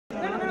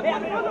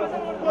இங்க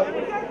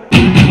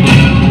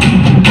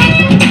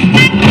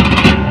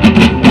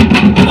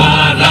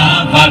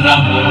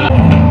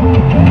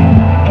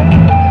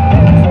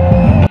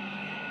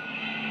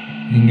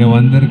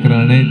வந்திருக்கிற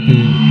அனைத்து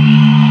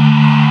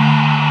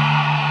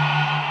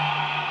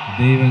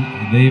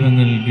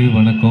தெய்வங்களுக்கு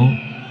வணக்கம்.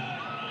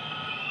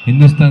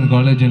 இந்துஸ்தான்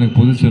காலேஜ் எனக்கு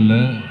புதுசு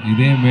இல்லை.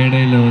 இதே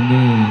மேடையில் வந்து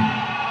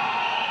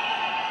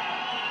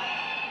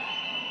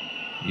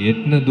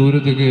எத்தனை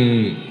தூரத்துக்கு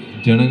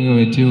ஜனங்க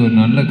வச்சு ஒரு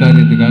நல்ல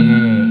காரியத்துக்காக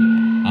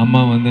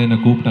அம்மா வந்து என்னை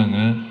கூப்பிட்டாங்க.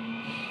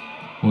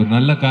 ஒரு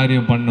நல்ல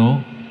காரியம் பண்ணோம்.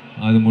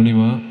 அது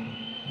மூலிமா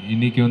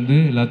இன்றைக்கி வந்து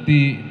லத்தி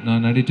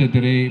நான் நடித்த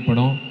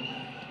திரைப்படம்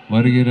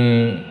வருகிற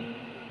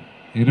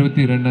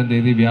 22ஆம்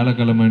தேதி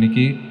வியாழக்கிழமை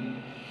அன்னைக்கு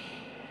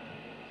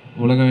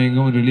உலகம்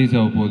எங்கும் ரிலீஸ்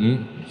ஆக போகுது.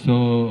 ஸோ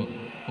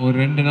ஒரு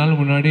 2 நாள்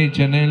முன்னாடி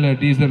சென்னையில்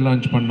டீசர்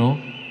லான்ச் பண்ணோம்,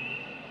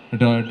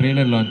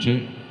 ட்ரெய்லர்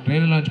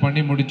லான்ச்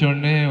பண்ணி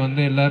முடித்தோடனே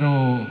வந்து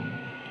எல்லோரும்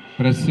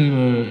ப்ரெஸ்ஸு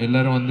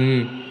எல்லோரும் வந்து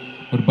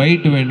ஒரு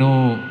பைட்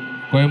வேணும்,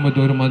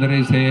 கோயம்புத்தூர், மதுரை,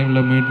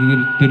 சேலம்,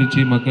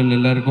 திருச்சி மக்கள்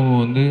எல்லாருக்கும்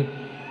வந்து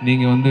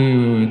நீங்கள் வந்து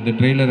இந்த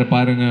ட்ரெய்லரை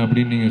பாருங்கள்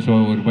அப்படின்னு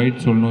நீங்கள் ஒரு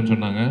பைட் சொல்லணும்னு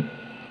சொன்னாங்க.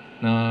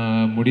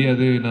 நான்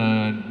முடியாது,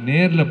 நான்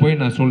நேரில் போய்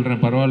நான்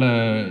சொல்கிறேன், பரவாயில்ல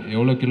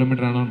எவ்வளோ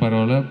கிலோமீட்டர் ஆனாலும்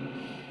பரவாயில்ல.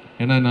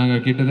 ஏன்னா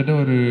நாங்கள் கிட்டத்தட்ட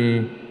ஒரு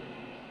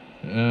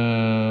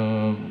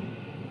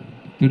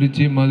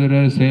திருச்சி,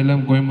 மதுரை,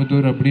 சேலம்,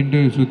 கோயம்புத்தூர் அப்படின்ட்டு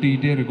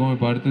சுற்றிக்கிட்டே இருக்கோம்.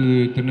 இப்போ அடுத்தது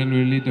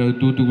திருநெல்வேலி,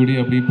 தூத்துக்குடி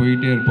அப்படி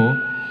போயிட்டே இருப்போம்.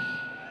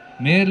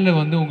 நேரில்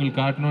வந்து உங்களுக்கு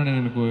காட்டணும்னு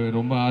எனக்கு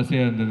ரொம்ப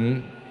ஆசையாக இருந்தது.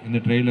 இந்த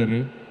ட்ரெய்லரு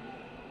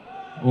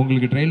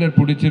உங்களுக்கு ட்ரெய்லர்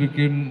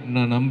பிடிச்சிருக்குன்னு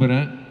நான்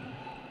நம்புகிறேன்.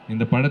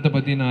 இந்த படத்தை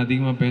பற்றி நான்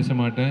அதிகமாக பேச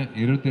மாட்டேன்.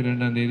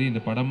 22ஆம் தேதி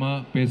இந்த படமாக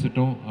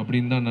பேசட்டும்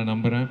அப்படின்னு தான் நான்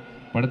நம்புகிறேன்.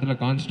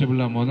 படத்தில்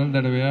கான்ஸ்டபிளாக முதல்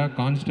தடவையாக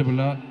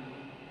கான்ஸ்டபிளாக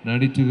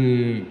நடித்தது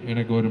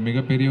எனக்கு ஒரு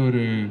மிகப்பெரிய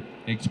ஒரு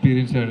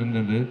எக்ஸ்பீரியன்ஸாக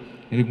இருந்தது.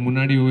 இதுக்கு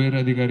முன்னாடி உயர்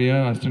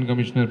அதிகாரியாக, அசிஸ்டன்ட்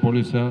கமிஷனர்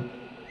போலீஸாக,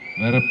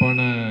 வெறப்பான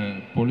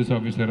போலீஸ்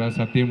ஆஃபீஸராக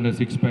சத்தியமில்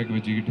 6 பேக்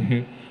வச்சுக்கிட்டு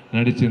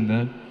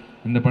நடிச்சிருந்தேன்.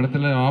 இந்த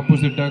படத்தில்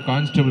ஆப்போசிட்டாக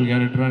கான்ஸ்டபிள்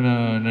கேரக்டராக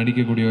நான்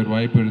நடிக்கக்கூடிய ஒரு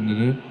வாய்ப்பு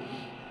இருந்தது.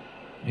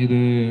 இது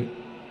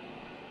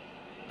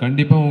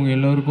கண்டிப்பாக உங்கள்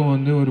எல்லோருக்கும்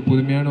வந்து ஒரு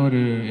புதுமையான ஒரு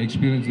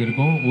எக்ஸ்பீரியன்ஸ்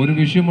இருக்கும். ஒரு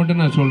விஷயம்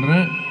மட்டும் நான்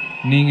சொல்கிறேன்,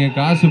 நீங்கள்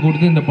காசு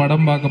கொடுத்து இந்த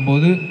படம்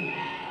பார்க்கும்போது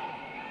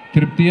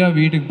திருப்தியாக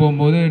வீட்டுக்கு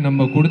போகும்போது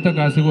நம்ம கொடுத்த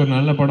காசுக்கு ஒரு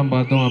நல்ல படம்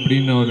பார்த்தோம்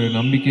அப்படின்னு ஒரு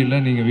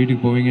நம்பிக்கையில் நீங்கள்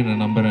வீட்டுக்கு போவீங்கன்னு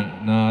நான் நம்புகிறேன்.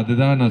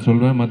 அதுதான் நான்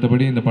சொல்வேன்.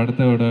 மற்றபடி இந்த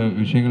படத்தோட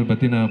விஷயங்கள்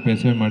பற்றி நான்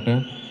பேசவே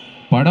மாட்டேன்.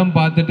 படம்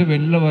பார்த்துட்டு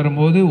வெளில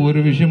வரும்போது ஒரு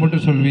விஷயம்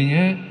மட்டும் சொல்வீங்க,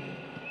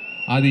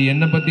 அது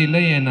என்னை பற்றி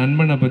இல்லை, என்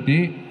நண்பனை பற்றி.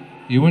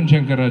 யுவன்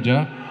சங்கர் ராஜா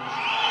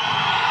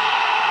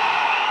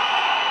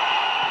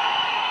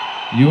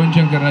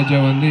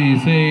வந்து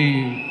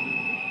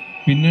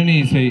பின்னணி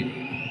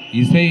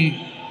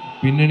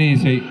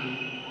இசை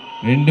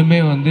ரெண்டுமே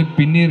வந்து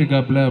பின்னி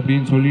இருக்காப்புல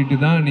அப்படின்னு சொல்லிட்டு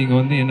தான் நீங்கள்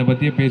வந்து என்னை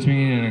பற்றியே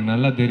பேசுவீங்கன்னு எனக்கு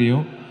நல்லா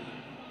தெரியும்.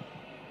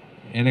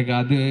 எனக்கு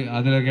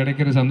அதில்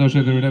கிடைக்கிற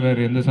சந்தோஷத்தை விட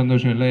வேறு எந்த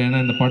சந்தோஷம் இல்லை. ஏன்னா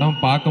இந்த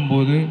படம்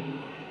பார்க்கும்போது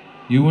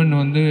யுவன்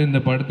வந்து இந்த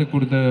படத்துக்கு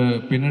கொடுத்த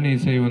பின்னணி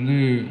இசை வந்து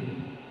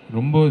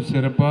ரொம்ப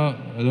சிறப்பாக,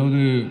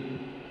 அதாவது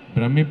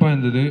பிரமிப்பாக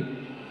இருந்தது.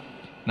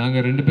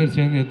 நாங்கள் 2 பேர்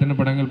சேர்ந்து எத்தனை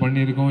படங்கள்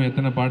பண்ணியிருக்கோம்,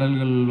 எத்தனை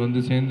பாடல்கள் வந்து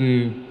சேர்ந்து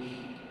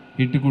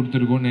ஹிட்டு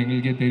கொடுத்துருக்கோன்னு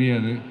எங்களுக்கே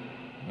தெரியாது.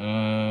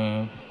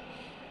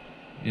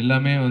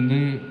 எல்லாமே வந்து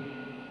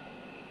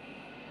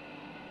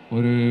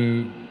ஒரு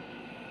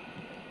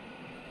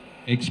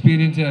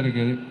எக்ஸ்பீரியன்ஸாக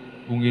இருக்குது.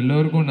 உங்கள்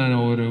எல்லோருக்கும்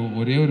நான்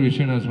ஒரே ஒரு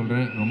விஷயம் நான்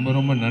சொல்கிறேன், ரொம்ப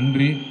ரொம்ப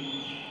நன்றி.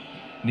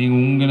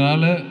 நீங்கள்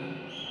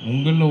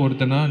உங்களில்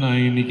ஒருத்தனா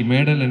நான் இன்றைக்கி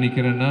மேடையில்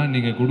நிற்கிறேன்னா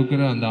நீங்கள்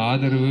கொடுக்குற அந்த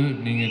ஆதரவு,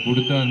 நீங்கள்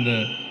கொடுத்த அந்த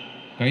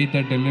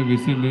கைத்தட்டல்,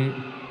 விசிலு.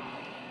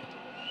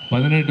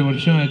 18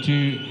 வருஷம் ஆச்சு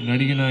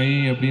நடிகனாகி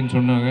அப்படின்னு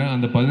சொன்னாங்க.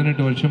 அந்த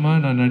 18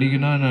 வருஷமாக நான்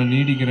நடிகனாக நான்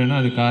நீடிக்கிறேன்னா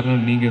அது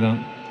காரணம் நீங்கள் தான்,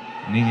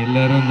 நீங்கள்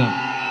எல்லோரும் தான்.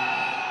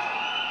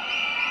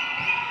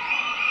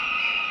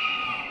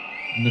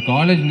 இந்த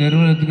காலேஜ்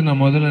நிறுவனத்துக்கு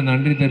நான் முதல்ல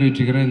நன்றி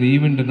தெரிவிச்சுக்கிறேன். இந்த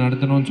ஈவெண்ட்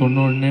நடத்தணும்னு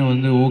சொன்ன உடனே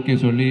வந்து ஓகே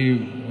சொல்லி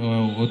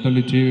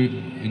ஒத்துழைச்சி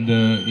இந்த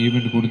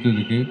ஈவெண்ட்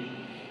கொடுத்ததுக்கு.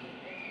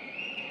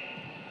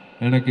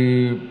 எனக்கு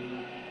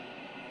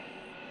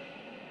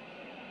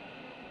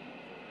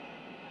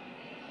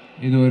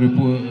இது ஒரு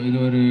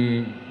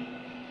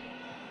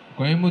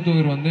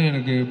கோயம்புத்தூர் வந்து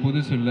எனக்கு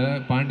புதுசு இல்லை.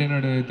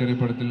 பாண்டியநாடு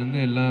திரைப்படத்துலேருந்து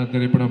எல்லா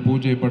திரைப்படம்,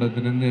 பூஜை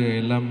படத்துலேருந்து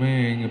எல்லாமே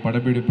இங்கே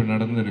படப்பிடிப்பு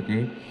நடந்திருக்கு.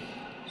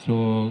 ஸோ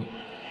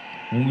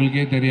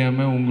உங்களுக்கே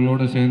தெரியாமல்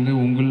உங்களோட சேர்ந்து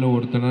உங்களில்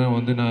ஒருத்தனை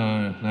வந்து நான்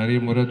நிறைய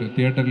முறை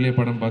தியேட்டர்லேயே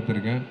படம்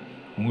பார்த்துருக்கேன்.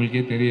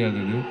 உங்களுக்கே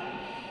தெரியாதது.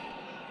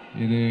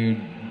 இது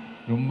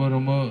ரொம்ப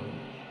ரொம்ப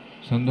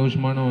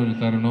சந்தோஷமான ஒரு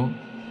தருணம்.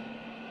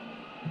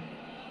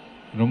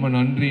 ரொம்ப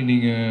நன்றி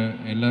நீங்கள்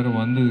எல்லோரும்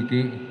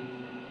வந்ததுக்கு.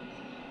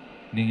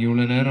 நீங்கள்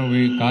இவ்வளோ நேரம்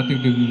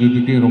காத்துக்கிட்டு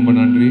இருந்ததுக்கு ரொம்ப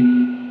நன்றி.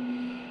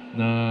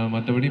 நான்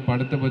மற்றபடி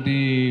படத்தை பற்றி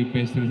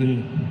பேசுகிறது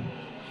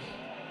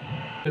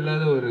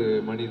இல்லாத ஒரு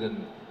மனிதன்,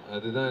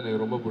 அதுதான்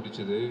எனக்கு ரொம்ப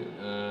பிடிச்சது.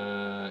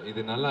 இது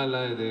நல்லா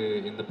இல்லை,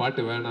 இந்த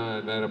பாட்டு வேணாம்,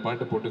 வேறு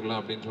பாட்டு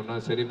போட்டுக்கலாம் அப்படின்னு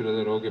சொன்னால் சரி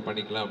பிரதர் ஓகே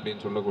பண்ணிக்கலாம்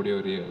அப்படின்னு சொல்லக்கூடிய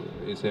ஒரு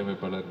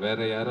இசையமைப்பாளர்.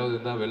 வேறு யாராவது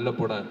இருந்தால் வெளில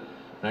போட,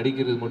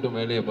 நடிக்கிறது மட்டும்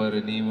வேலையை பாரு,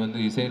 நீ வந்து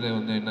இசையில்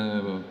வந்து என்ன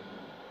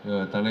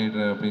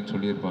தலையிடுற அப்படின்னு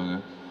சொல்லியிருப்பாங்க.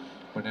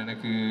 பட்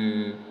எனக்கு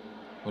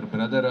ஒரு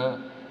பிரதராக,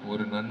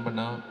 ஒரு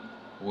நண்பனாக,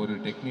 ஒரு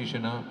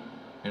டெக்னீஷியனாக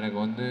எனக்கு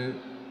வந்து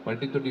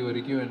பட்டித்தொட்டி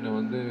வரைக்கும் என்னை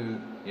வந்து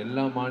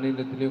எல்லா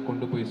மாநிலத்திலையும்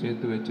கொண்டு போய்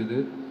சேர்த்து வச்சது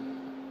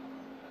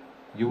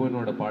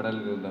யுவனோட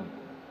பாடல்கள் தான்.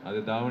 அது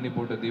தாவணி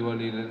போட்ட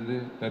தீபாவளியிலேருந்து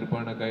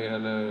கருப்பான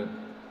கையால்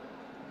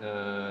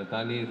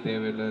தாலியே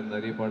தேவையில்லை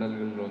நிறைய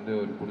பாடல்கள் வந்து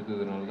அவர்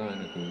கொடுத்ததுனால தான்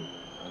எனக்கு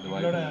அந்த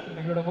வாய்ப்பு.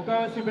 எங்களோட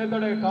முக்கால்வாசி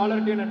பேர்த்தோட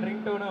காலர் டியூன் அண்ட்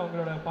ரிங் டோனும்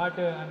அவங்களோட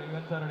பாட்டு அண்ட்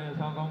யுவன் சாருடைய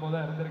சாங் ஆகும்போது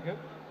தான் இருந்திருக்கு.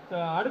 ஸோ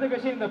அடுத்த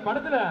கொஸ்டின், இந்த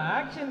படத்தில்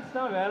ஆக்ஷன்ஸ்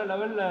தான் வேற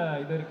லெவலில்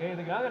இது இருக்குது,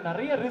 இதுக்காக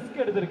நிறைய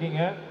ரிஸ்க்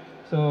எடுத்திருக்கீங்க.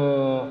 ஸோ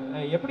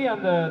எப்படி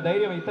அந்த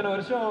தைரியம்? இத்தனை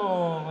வருஷம்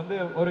வந்து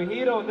ஒரு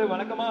ஹீரோ வந்து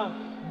வழக்கமாக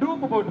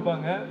டூப்பு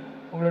போட்டுப்பாங்க,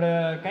 உங்களோட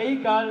கை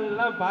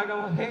கால்லாம்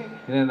பார்க்கும் போதே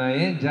இல்லை நான்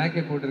ஏன்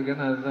ஜாக்கெட்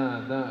போட்டிருக்கேன்னு அதுதான்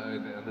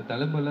அந்த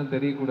தழும்பெல்லாம்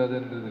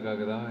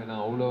தெரியக்கூடாதுன்றதுக்காக தான். ஏன்னா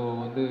அவ்வளோ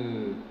வந்து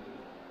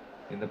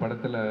இந்த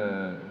படத்தில்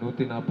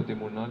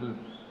 143 நாள்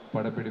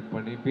படப்பிடிப்பு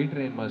பண்ணி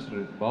பீட்ரெயின்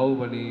மாஸ்டர்,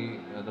 பாகுபலி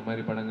அந்த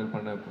மாதிரி படங்கள்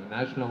பண்ண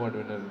நேஷ்னல் அவார்டு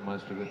வின்னர்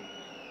மாஸ்டர்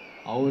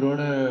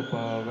அவரோட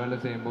வேலை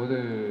செய்யும்போது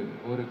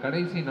ஒரு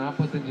கடைசி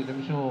 45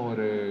 நிமிஷம்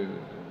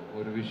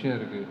ஒரு விஷயம்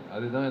இருக்குது.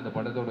 அதுதான் இந்த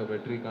படத்தோட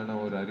வெற்றிக்கான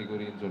ஒரு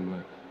அறிகுறின்னு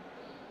சொல்லுவேன்.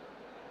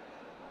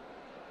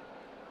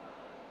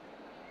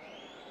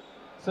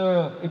 ஸோ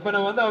இப்போ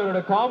நம்ம வந்து அவரோட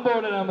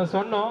காம்போவில் நம்ம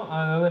சொன்னோம்,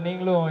 அதாவது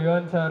நீங்களும்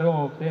யுவன்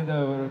சாரும்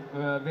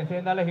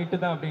சேர்ந்தாலே ஹிட்டு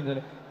தான் அப்படின்னு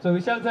சொல்லி. ஸோ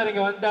விஷால் சார்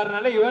இங்கே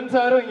வந்துட்டாருனால யுவன்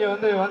சாரும் இங்கே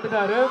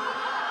வந்துட்டாரு.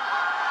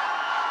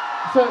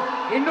 ஸோ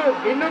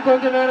இன்னும்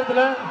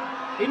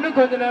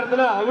கொஞ்ச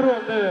நேரத்தில் அவரும்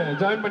வந்து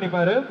ஜாயின்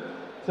பண்ணிப்பாரு.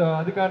 ஸோ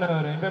அதுக்கான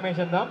ஒரு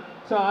இன்ஃபர்மேஷன் தான்.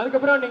 ஸோ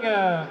அதுக்கப்புறம்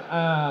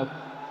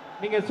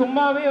நீங்கள்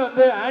சும்மாவே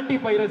வந்து ஆன்டி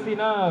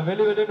பைரசினா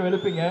வெளின்னு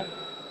வெளுப்பீங்க.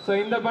 ஸோ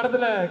இந்த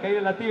படத்தில்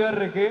கையில் லத்தி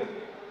வேறு இருக்குது.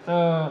 ஸோ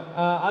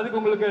அதுக்கு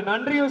உங்களுக்கு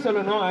நன்றியும்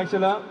சொல்லணும்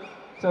ஆக்சுவலாக.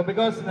 ஸோ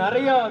பிகாஸ்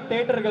நிறையா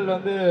தேட்டர்கள்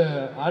வந்து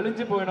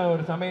அழிஞ்சு போயின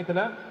ஒரு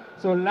சமயத்தில்,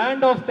 ஸோ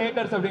லேண்ட் ஆஃப்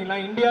தேட்டர்ஸ்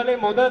அப்படிங்கலாம், இந்தியாவிலே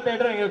முதல்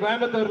தேட்டர் எங்கள்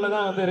கோயம்புத்தூரில்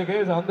தான் வந்து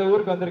இருக்குது. ஸோ அந்த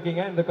ஊருக்கு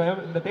வந்திருக்கீங்க.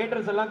 இந்த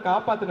தேட்டர்ஸ் எல்லாம்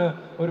காப்பாற்றின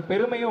ஒரு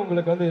பெருமையும்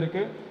உங்களுக்கு வந்து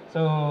இருக்குது.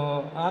 ஸோ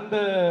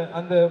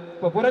அந்த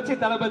புரட்சி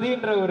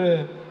தளபதின்ற ஒரு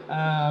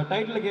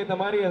டைட்டிலுக்கு ஏற்ற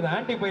மாதிரி அந்த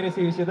ஆன்டி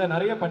பைரசி விஷயத்தை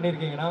நிறைய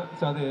பண்ணியிருக்கீங்கன்னா,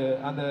 ஸோ அது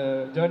அந்த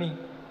ஜேர்னி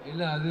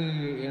இல்லை, அது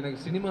எனக்கு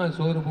சினிமா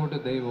சோறு போட்ட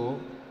தெய்வம்.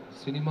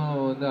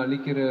 சினிமாவை வந்து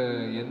அழிக்கிற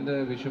எந்த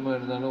விஷயமா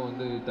இருந்தாலும்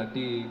வந்து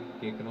தட்டி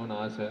கேட்கணும்னு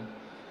ஆசை.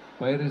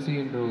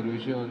 பைரசின்ற ஒரு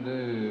விஷயம் வந்து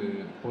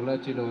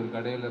பொள்ளாச்சியில் ஒரு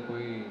கடையில்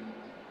போய்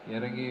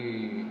இறங்கி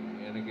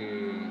எனக்கு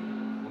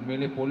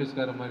உண்மையிலே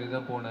போலீஸ்கார மாதிரி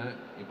தான் போனேன்.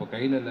 இப்போ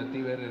கையில்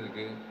லத்தி வேறு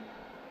இருக்குது.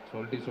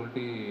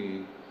 சொல்லிட்டு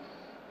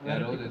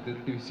யாராவது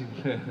திருட்டி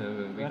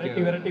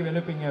விரட்டி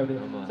வெளுப்பீங்க அப்படி.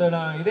 ஸோ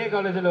நான் இதே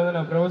காலேஜில் வந்து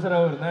நான்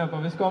ப்ரொஃபஸராகவும் இருந்தேன். அப்போ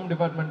விஸ்காம்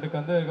டிபார்ட்மெண்ட்டுக்கு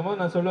வந்து இருக்கும்போது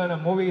நான் சொல்லுவேன்,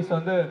 நான் மூவிஸ்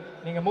வந்து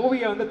நீங்கள்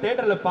மூவியை வந்து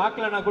தேட்டரில்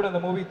பார்க்கலன்னா கூட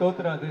அந்த மூவி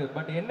தோத்துறாது,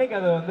 பட் என்னைக்கு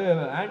அதை வந்து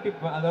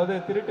அதாவது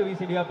திருட்டு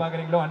விசிடியாக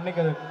பார்க்குறீங்களோ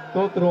அன்னைக்கு அது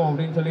தோத்துரும்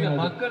அப்படின்னு சொல்லி.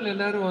 மக்கள்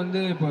எல்லாரும்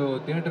வந்து இப்போ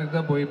தேட்டருக்கு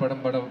தான் போய்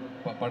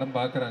படம்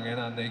பார்க்குறாங்க.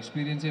 ஏன்னா அந்த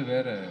எக்ஸ்பீரியன்ஸே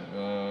வேறு.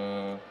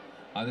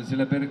 அது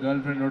சில பேர்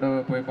கேர்ள் ஃப்ரெண்டோட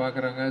போய்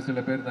பார்க்குறாங்க, சில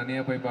பேர்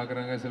தனியாக போய்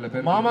பார்க்குறாங்க, சில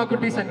பேர் மாமா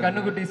குட்டீஸ் அண்ட்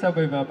கண்ணு குட்டீஸாக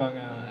போய் பார்ப்பாங்க.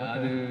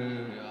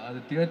 அது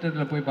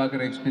தியேட்டரில் போய்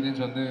பார்க்குற எக்ஸ்பீரியன்ஸ்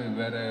வந்து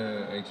வேறு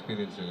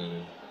எக்ஸ்பீரியன்ஸ்.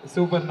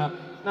 சூப்பர்ண்ணா.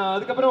 நான்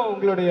அதுக்கப்புறம்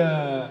உங்களுடைய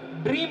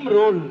ட்ரீம்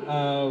ரோல்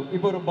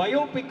இப்போ ஒரு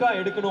பயோபிக்காக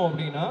எடுக்கணும்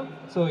அப்படின்னா,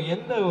 ஸோ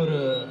எந்த ஒரு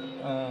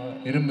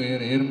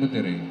எறும்பு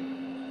திரை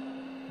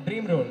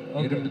ட்ரீம் ரோல்?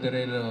 இரும்பு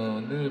திரையில்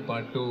வந்து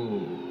பார்ட் 2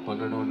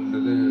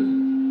 பண்ணணுன்றது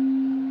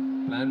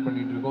பிளான்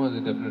பண்ணிட்டு இருக்கோம்.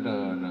 அது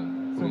டெஃபினட்டாக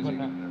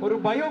ஒரு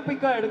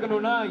பயோபிக்கா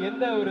எடுக்கணும்னா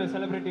எந்த ஒரு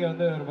செலிபிரிட்டி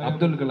வந்து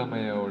அப்துல் கலாம்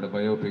ஐயாவோட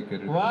பயோபிக்.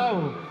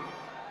 வாவ்,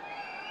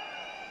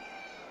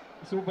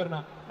 சூப்பர்ண்ணா.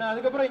 நான்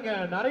அதுக்கப்புறம் இங்கே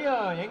நிறைய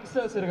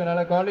யங்ஸ்டர்ஸ்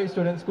இருக்கனால, காலேஜ்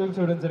ஸ்டூடெண்ட்ஸ், ஸ்கூல்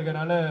ஸ்டூடெண்ட்ஸ்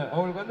இருக்கனால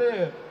அவங்களுக்கு வந்து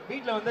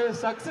வீட்டில் வந்து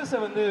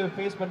சக்ஸஸை வந்து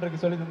ஃபேஸ்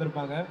பண்ணுறதுக்கு சொல்லி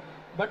தந்திருப்பாங்க.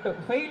 பட்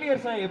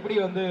ஃபெயிலியர்ஸாக எப்படி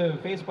வந்து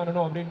ஃபேஸ்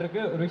பண்ணணும் அப்படின்றது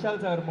ஒரு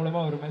விஷால் சார்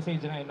மூலமாக ஒரு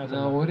மெசேஜ்னா என்ன?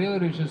 நான் ஒரே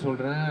ஒரு விஷயம்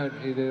சொல்கிறேன்.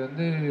 இது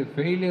வந்து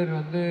ஃபெயிலியர்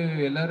வந்து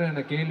எல்லாரும்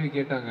என்னை கேள்வி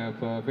கேட்டாங்க,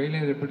 இப்போ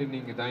ஃபெயிலியர் எப்படி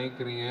நீங்கள்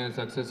தயங்குறீங்க,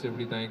 சக்ஸஸ்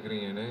எப்படி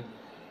தயங்குறீங்கன்னு.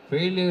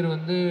 ஃபெயிலியர்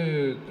வந்து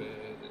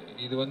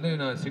இது வந்து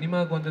நான்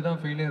சினிமாவுக்கு வந்து தான்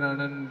ஃபெயிலியர்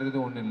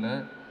ஆனன்றது ஒன்றும் இல்லை.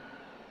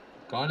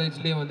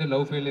 காலேஜ்லேயே வந்து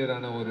லவ் ஃபெயிலியர்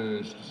ஆன ஒரு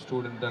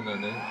ஸ்டூடெண்ட் தான்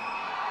நான்.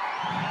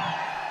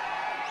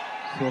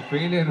 ஸோ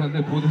ஃபெயிலியர்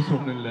வந்து புதுசு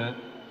ஒன்றும் இல்லை.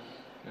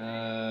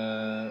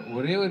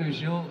 ஒரே ஒரு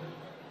விஷயம்,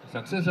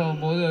 சக்ஸஸ்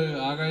ஆகும்போது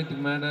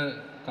ஆகாயத்துக்கு மேலே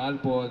கால்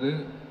போகாது,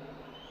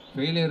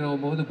 ஃபெயிலியர்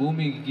ஆகும்போது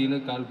பூமிக்கு கீழே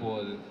கால்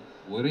போகாது,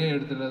 ஒரே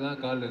இடத்துல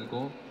தான் கால்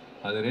இருக்கும்.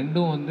 அது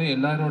ரெண்டும் வந்து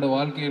எல்லாரோட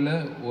வாழ்க்கையில்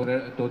ஒரு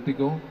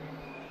தொத்திக்கும்.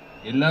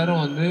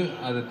 எல்லாரும் வந்து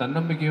அது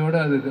தன்னம்பிக்கையோடு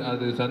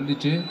அது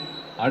சந்தித்து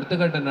அடுத்த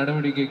கட்ட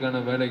நடவடிக்கைக்கான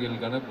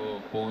வேலைகளுக்கான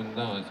போகுன்னு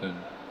தான் ஆசை.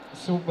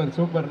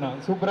 சூப்பர்ண்ணா,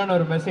 சூப்பரான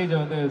ஒரு மெசேஜை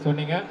வந்து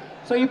சொன்னீங்க.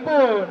 ஸோ இப்போ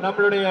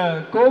நம்மளுடைய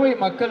கோவை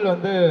மக்கள்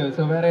வந்து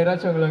ஸோ வேற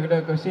யாராச்சும் உங்கள்கிட்ட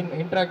கொஸ்டின்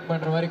இன்ட்ராக்ட்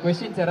பண்ணுற மாதிரி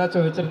கொஸ்டின்ஸ்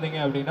யாராச்சும் வச்சுருந்தீங்க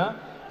அப்படின்னா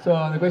ஸோ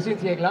அந்த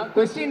கொஸ்டின்ஸ் கேட்கலாம்.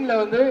 கொஸ்டினில்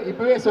வந்து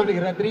இப்போவே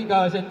சொல்லிக்கிறேன், 3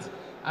 questions.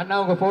 அண்ணா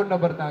உங்கள் ஃபோன்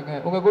நம்பர்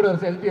தாங்க, உங்கள் கூட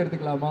ஒரு செல்ஃபி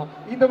எடுத்துக்கலாமா,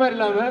 இந்த மாதிரி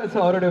இல்லாமல் ஸோ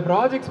அவருடைய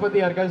ப்ராஜெக்ட்ஸ் பற்றி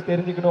யாருக்காச்சும்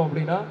தெரிஞ்சுக்கணும்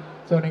அப்படின்னா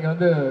ஸோ நீங்கள்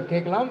வந்து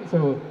கேட்கலாம். ஸோ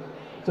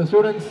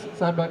ஸ்டூடெண்ட்ஸ்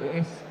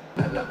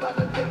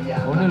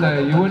ஒன்றும் இல்லை,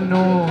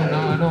 யுவனும்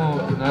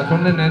நான்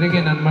சொன்ன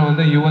நெருங்கிய நன்மை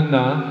வந்து யுவன்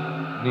தான்.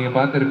 நீங்கள்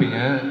பார்த்துருப்பீங்க.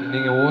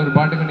 நீங்கள் ஒவ்வொரு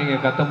பாட்டுக்கும்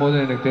நீங்கள் கத்தும் போது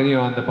எனக்கு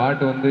தெரியும் அந்த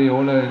பாட்டு வந்து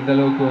எவ்வளோ எந்த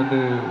அளவுக்கு வந்து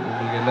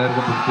உங்களுக்கு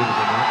எல்லாருக்கும்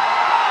பிடிச்சிருக்குன்னு.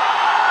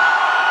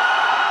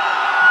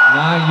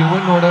 நான்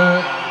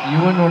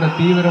யுவனோட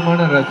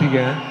தீவிரமான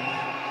ரசிகன்.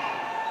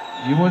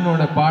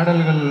 யுவனோட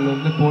பாடல்கள்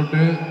வந்து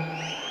போட்டு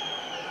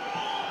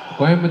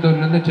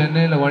கோயம்புத்தூர்லேருந்து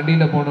சென்னையில்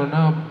வண்டியில்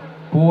போனோன்னா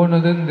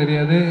போனதுன்னு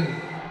தெரியாது,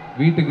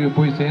 வீட்டுக்கு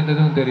போய்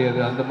சேர்ந்ததும் தெரியாது.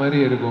 அந்த மாதிரி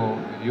இருக்கும்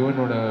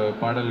யுவனோட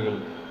பாடல்கள்.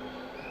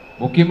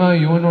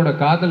 முக்கியமாக யுவனோட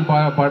காதல்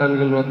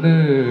பாடல்கள் வந்து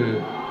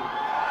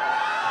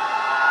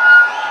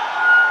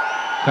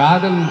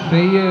காதல்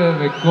செய்ய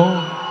வைக்கும்.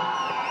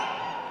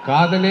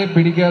 காதலே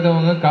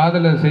பிடிக்காதவங்க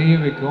காதலை செய்ய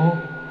வைக்கும்.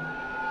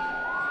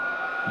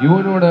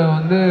 யுவனோட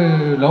வந்து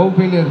லவ்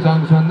ஃபெயிலியர்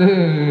சாங்ஸ் வந்து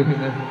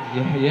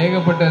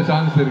ஏகப்பட்ட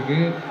சாங்ஸ்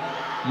இருக்குது.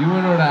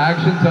 யுவனோட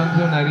ஆக்ஷன்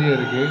சாங்ஸும் நிறைய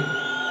இருக்குது.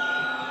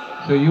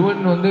 ஸோ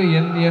யுவன் வந்து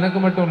எனக்கு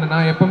மட்டும் இல்லை,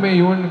 நான் எப்போவுமே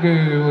யுவனுக்கு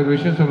ஒரு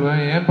விஷயம்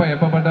சொல்லுவேன். ஏன்ப்பா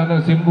எப்போ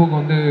பார்த்தாலும் சிம்புக்கு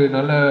வந்து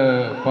நல்ல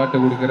பாட்டு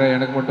கொடுக்குற,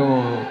 எனக்கு மட்டும்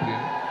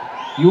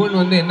யுவன்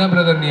வந்து என்ன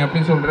பிரதர் நீ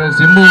அப்படி சொல்கிற,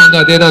 சிம்பு வந்து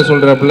அதே தான்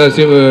சொல்கிறாப்புல,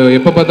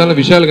 எப்போ பார்த்தாலும்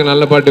விஷாலுக்கு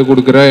நல்ல பாட்டு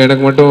கொடுக்குற,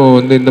 எனக்கு மட்டும்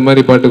வந்து இந்த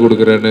மாதிரி பாட்டு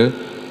கொடுக்குறேன்னு.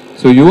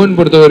 ஸோ யுவன்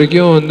பொறுத்த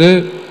வரைக்கும் வந்து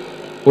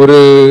ஒரு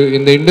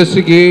இந்த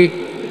இண்டஸ்ட்ரிக்கு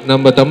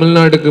நம்ம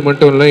தமிழ்நாட்டுக்கு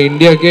மட்டும் இல்லை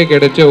இந்தியாவுக்கே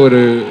கிடைச்ச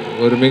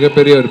ஒரு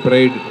மிகப்பெரிய ஒரு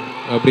ப்ரைட்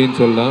அப்படின்னு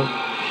சொல்லலாம்.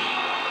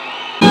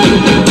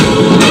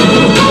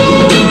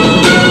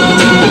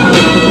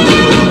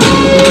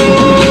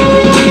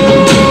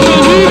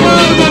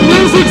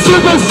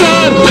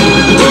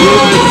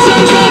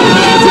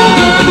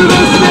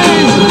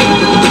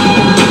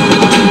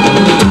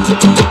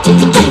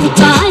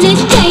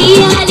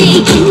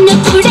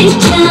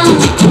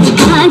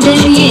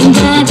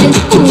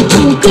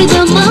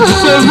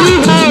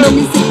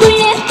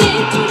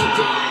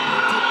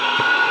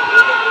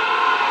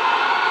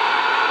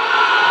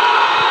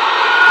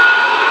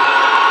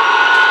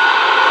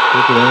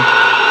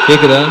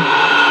 கேக்குதா?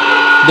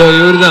 இதோ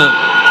இவர் தான்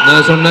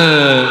நான் சொன்ன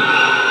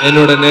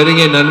என்னோட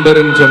நெருங்கிய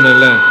நண்பர்னு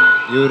சொன்னேன்ல,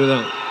 இவரு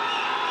தான்.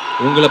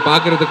 உங்களை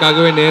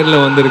பார்க்கறதுக்காகவே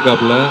நேரில்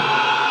வந்திருக்காப்புல.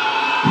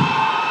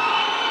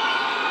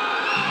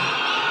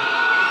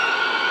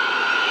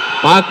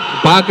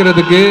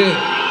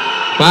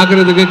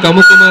 பார்க்கறதுக்கு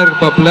கமுக்கமா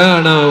இருப்பாப்புல,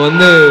 ஆனால்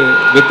வந்து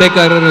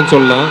வித்தைக்காரர்னு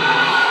சொல்லலாம்.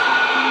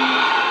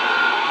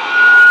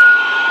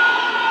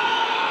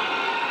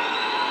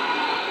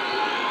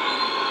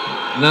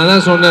 நான்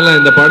தான் சொன்னேன்ல,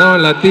 இந்த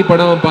படம் லத்தி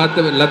படம்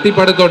லத்தி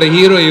படத்தோட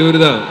ஹீரோ இவர்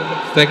தான்,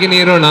 செகண்ட்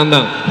ஹீரோ நான்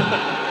தான்.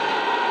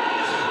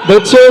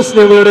 தட் ஷோஸ்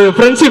நம்மளுடைய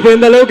ஃப்ரெண்ட்ஷிப்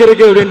எந்த அளவுக்கு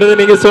இருக்கு அப்படின்றத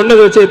நீங்க சொன்னதை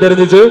வச்சே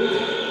தெரிஞ்சிச்சு.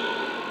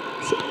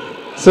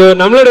 ஸோ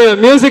நம்மளுடைய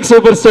music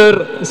super star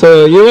so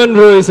Yuvan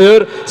bro is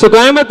here. So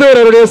Coimbatore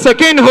அவருடைய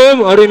செகண்ட்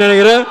ஹோம் அப்படின்னு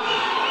நினைக்கிறேன்.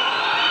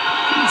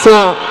 ஸோ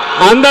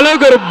அந்த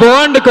அளவுக்கு ஒரு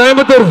பாண்ட்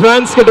கோயம்புத்தூர்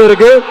ஃபேன்ஸ் கிட்ட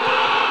இருக்கு.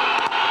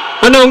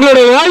 அண்ணா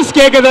உங்களுடைய வாய்ஸ்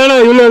கேட்க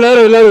தானே இவ்வளோ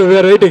நேரம் எல்லாரும்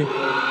வேற வெயிட்டிங்.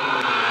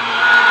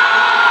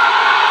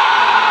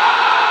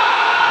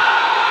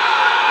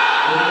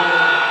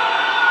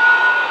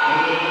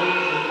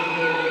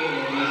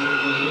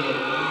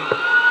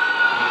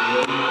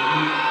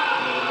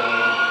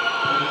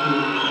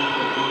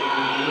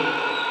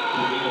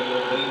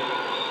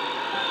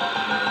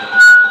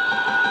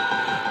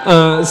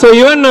 ஸோ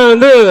ஈவன்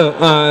வந்து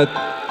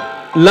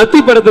லத்தி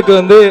படத்துக்கு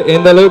வந்து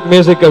எந்த அளவுக்கு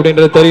மியூசிக்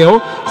அப்படின்றது தெரியும்.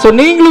 ஸோ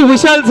நீங்களும்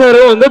விஷால்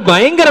சாரும் வந்து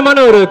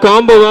பயங்கரமான ஒரு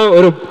காம்போவா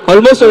ஒரு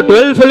ஆல்மோஸ்ட் ஒரு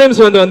 12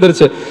 ஃபிலிம்ஸ் வந்து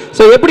வந்துருச்சு.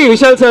 ஸோ எப்படி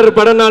விஷால் சார்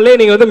படம்னாலே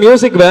நீங்கள் வந்து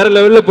மியூசிக் வேற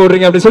லெவலில்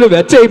போடுறீங்க அப்படின்னு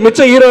சொல்லி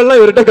மிச்ச ஹீரோலாம்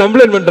இவர்கிட்ட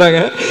கம்ப்ளைண்ட்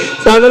பண்ணுறாங்க.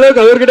 ஸோ அந்த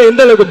அளவுக்கு அவர்கிட்ட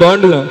எந்த அளவுக்கு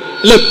பாண்டு தான்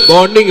இல்லை,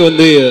 பாண்டிங்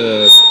வந்து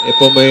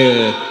எப்போவுமே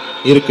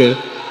இருக்கு,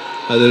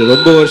 அது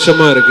ரொம்ப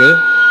வருஷமாக இருக்கு.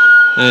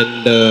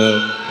 And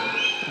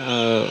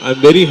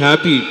I'm very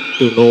happy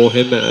to know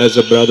him as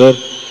a brother.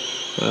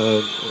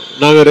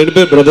 நாங்கள் 2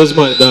 பேர் பிரதர்ஸ்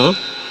மாதிரி தான்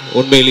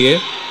உண்மையிலேயே.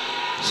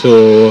 ஸோ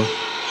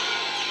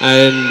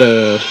அண்ட்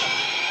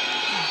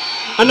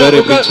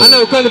அண்ணா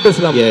உட்காந்து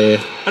பேசலாம்.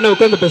 அண்ணா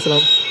உட்காந்து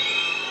பேசலாம்.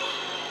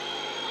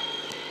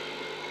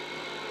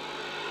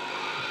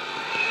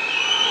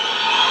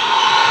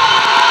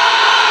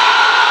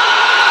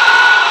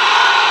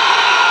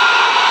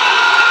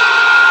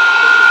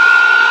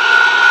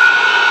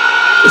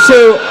 ஸோ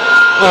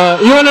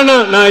யுவன்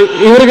நான்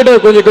இவர்கிட்ட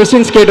கொஞ்சம்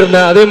கொஸ்டின்ஸ்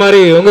கேட்டிருந்தேன், அதே மாதிரி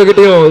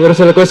உங்ககிட்டயும் ஒரு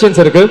சில கொஸ்டின்ஸ்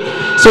இருக்கு.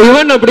 ஸோ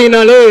யுவன்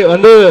அப்படின்னாலே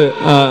வந்து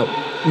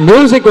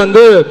மியூசிக்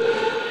வந்து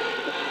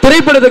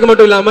திரைப்படத்துக்கு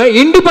மட்டும் இல்லாமல்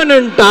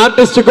இண்டிபெண்ட்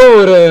ஆர்டிஸ்டுக்கும்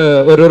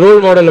ஒரு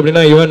ரோல் மாடல்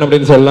அப்படின்னா யுவன்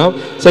அப்படின்னு சொல்லலாம்.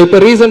 ஸோ இப்போ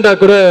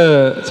ரீசெண்டாக கூட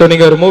ஸோ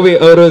நீங்கள்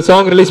ஒரு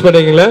சாங் ரிலீஸ்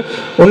பண்ணுறீங்களே,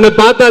 ஒன்று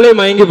பார்த்தாலே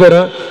மயங்கி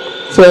போகிறோம்.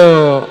 ஸோ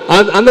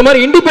அந்த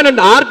மாதிரி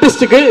இண்டிபெண்ட்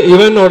ஆர்டிஸ்ட்டுக்கு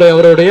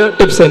அவருடைய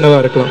டிப்ஸ் என்னவா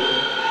இருக்கலாம்?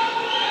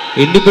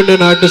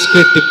 இண்டிபெண்ட் ஆர்டிஸ்ட்க்கு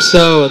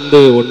டிப்ஸாக வந்து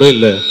ஒன்றும்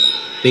இல்லை,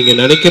 நீங்கள்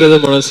நினைக்கிறத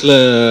மனசில்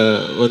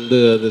வந்து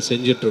அதை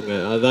செஞ்சிட்ருங்க.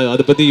 அதான்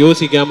அதை பற்றி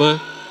யோசிக்காமல்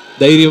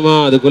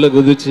தைரியமாக அதுக்குள்ளே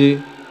குதிச்சு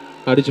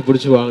அடித்து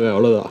பிடிச்சி வாங்க,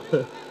 அவ்வளோதான்.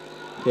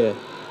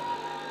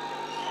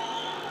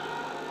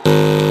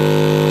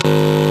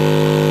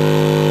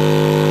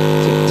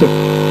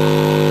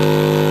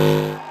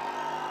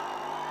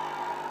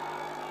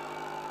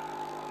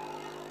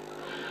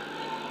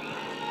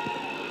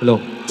 ஹலோ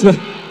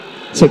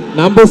சரி,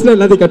 நான் பேசினா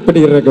எல்லாத்தையும் கட்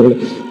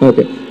பண்ணிடுறேன்.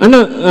 ஓகே அண்ணா,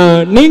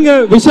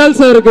 நீங்கள் விஷால்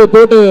சாருக்கு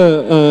போட்ட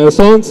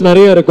சாங்ஸ்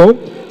நிறைய இருக்கும்.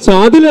 ஸோ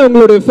அதில்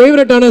உங்களோட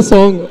ஃபேவரட்டான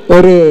சாங்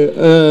ஒரு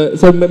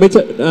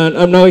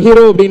நான்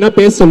ஹீரோ அப்படின்னா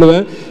பேச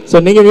சொல்லுவேன். ஸோ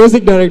நீங்கள்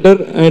மியூசிக் டைரக்டர்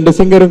அண்ட்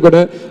சிங்கரும் கூட.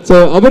 ஸோ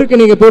அவருக்கு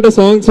நீங்கள் போட்ட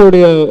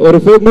சாங்ஸோடைய ஒரு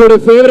உங்களோட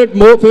ஃபேவரட்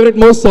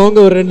மோஸ்ட் சாங்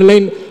ஒரு 2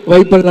 லைன்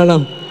வைப்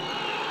பண்ணலாம்.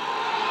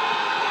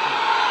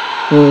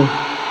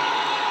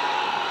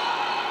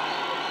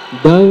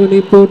 தாவணி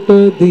போட்ட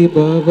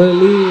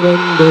தீபாவளி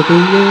வந்தது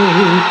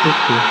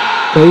வீட்டுக்கு,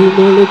 கை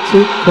முளைச்சு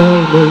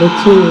கால்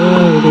முளைச்சு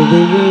ஆடுது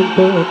என்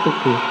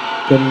பாட்டுக்கு,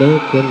 கண்ணா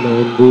கண்ணா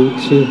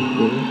பூச்சு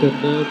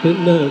கண்ணா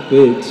பின்னா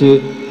பேச்சு,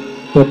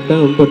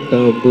 பட்டாம்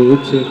பட்டாம்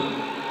பூச்சு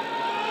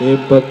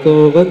என்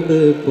பக்கம் வந்து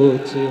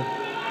போச்சு.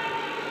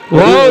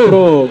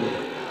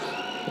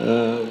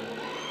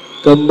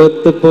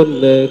 கம்பத்து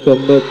பொண்ணு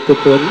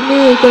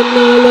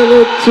கண்ணால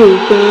வச்சு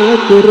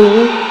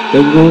காக்குறோம்,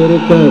 எங்கூரு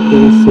காத்து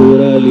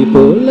சூறாளி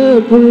போல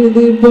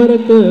புழுதி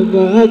பறக்க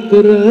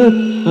பாக்குற,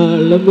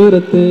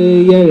 ஆலமரத்து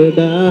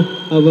எழடா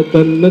அவ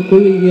கண்ண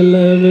குழியில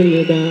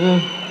விழுடா,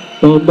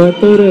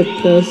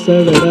 பாம்பாட்டோரத்த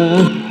சடடா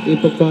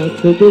இப்ப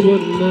பார்த்தது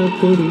ஒன்னா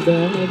பொடிடா.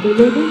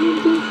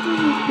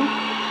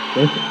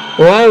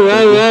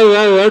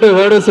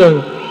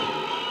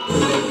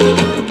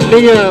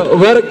 நீங்க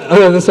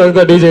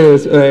டிஜே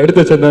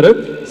எடுத்து வச்சிருந்தாரு.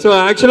 ஸோ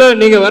ஆக்சுவலாக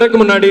நீங்க வரக்கு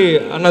முன்னாடி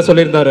அண்ணா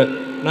சொல்லியிருந்தாரு,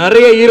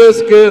 நிறைய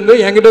ஹீரோஸ்க்கு வந்து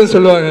என்கிட்ட வந்து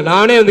சொல்லுவாங்க,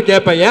 நானே வந்து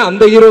கேட்பேன், ஏன்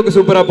அந்த ஹீரோக்கு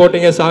சூப்பராக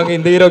போட்டீங்க சாங்,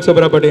 இந்த ஹீரோக்கு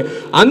சூப்பராக போட்டீங்க.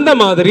 அந்த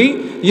மாதிரி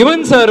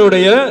யுவன்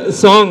சாருடைய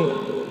சாங்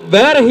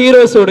வேற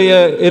ஹீரோஸோடைய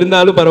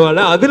இருந்தாலும்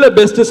பரவாயில்ல, அதுல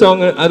பெஸ்ட்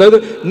சாங், அதாவது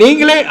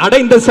நீங்களே அட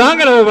இந்த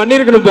சாங்கை நம்ம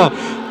பண்ணியிருக்கணும்ப்பா,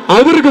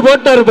 அவருக்கு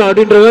போட்டாருப்பா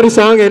அப்படின்ற மாதிரி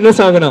சாங் என்ன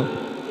சாங்னா?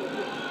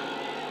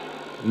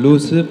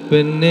 லூசு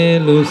பெண்ணே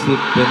லூசு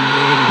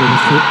பெண்ணே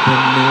லூசு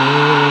பெண்ணே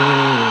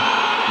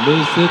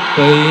லூசு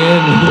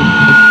பையன்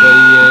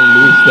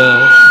லூசா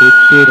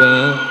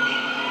சுத்துறான்,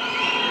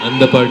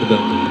 அந்த பாட்டு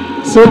தான்.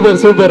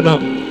 சூப்பர் சூப்பர்ண்ணா.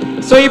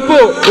 ஸோ இப்போ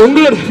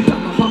உங்களோட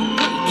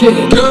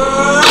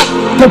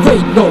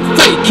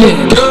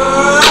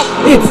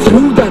it's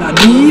you that I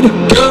need,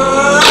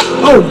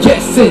 oh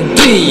yes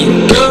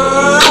indeed,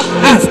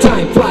 as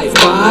time flies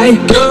by,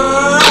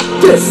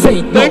 this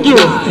ain't no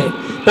lie.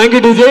 Thank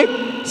you DJ.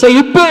 So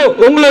இப்போ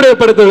உங்களுடைய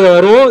படத்தில்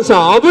வரும். ஸோ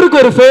அவருக்கு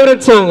ஒரு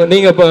ஃபேவரட் சாங்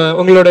நீங்கள் இப்போ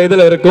உங்களோட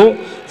இதில் இருக்கும்.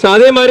 ஸோ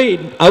அதே மாதிரி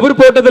அவர்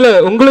போட்டதில்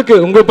உங்களுக்கு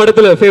உங்கள்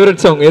படத்தில்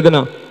ஃபேவரட் சாங்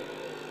எதுனா?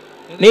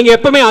 நீங்கள்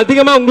எப்பவுமே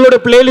அதிகமாக உங்களோட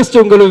பிளேலிஸ்ட்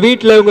உங்களோட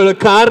வீட்டில் உங்களோட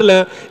காரில்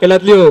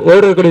எல்லாத்துலேயும்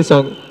ஓடக்கூடிய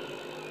சாங்?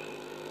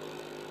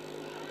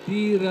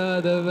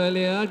 தீராத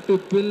விளையாட்டு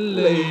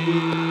பிள்ளை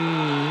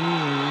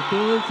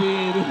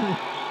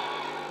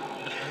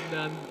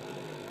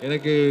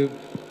எனக்கு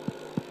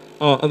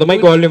அந்த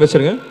மைக் வால்யூம்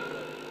வச்சிருங்க.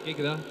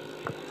 கேக்குதா?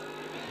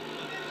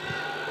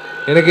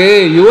 எனக்கு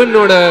யுவன்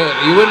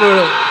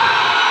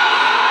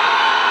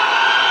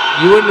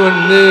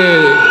வந்து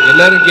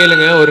எல்லாரும்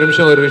கேளுங்க,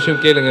 ஒரு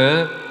விஷயம் கேளுங்க.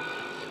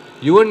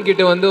 யுவன்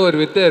கிட்ட வந்து ஒரு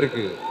வித்தை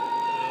இருக்கு.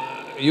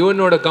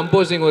 யுவனோட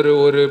கம்போசிங்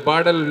ஒரு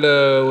பாடலில்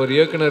ஒரு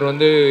இயக்குனர்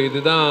வந்து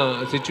இதுதான்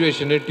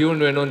சிச்சுவேஷனு,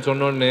 டியூன் வேணும்னு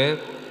சொன்னோன்னே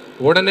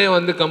உடனே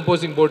வந்து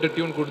கம்போசிங் போட்டு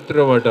டியூன்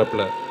கொடுத்துட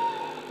மாட்டாப்புல.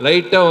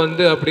 லைட்டாக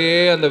வந்து அப்படியே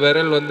அந்த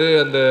விரல் வந்து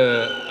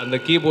அந்த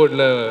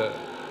கீபோர்டில்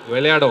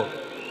விளையாடும்.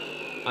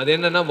 அது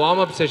என்னென்னா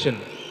வார்ம் அப்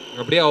செஷன்.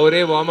 அப்படியே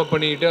அவரே வார்ம் அப்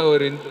பண்ணிக்கிட்டு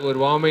ஒரு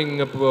வார்மிங்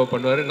அப்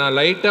பண்ணுவார். நான்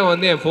லைட்டாக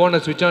வந்து என் ஃபோனை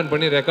ஸ்விட்ச் ஆன்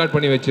பண்ணி ரெக்கார்ட்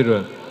பண்ணி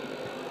வச்சுருவேன்.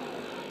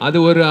 அது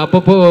ஒரு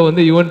அப்பப்போ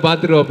வந்து யுவன்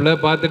பார்த்துருவாப்புல,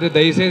 பார்த்துட்டு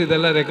தயவுசெய்து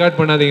இதெல்லாம் ரெக்கார்ட்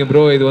பண்ணாதீங்க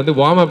ப்ரோ, இது வந்து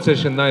வார்ம் அப்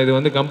செஷன் தான், இது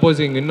வந்து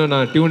கம்போசிங் இன்னும்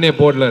நான் டியூனே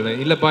போடலன்னு.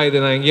 இல்லைப்பா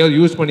இது நான் எங்கேயாவது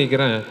யூஸ்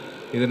பண்ணிக்கிறேன்,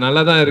 இது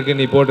நல்லா தான் இருக்குது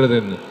நீ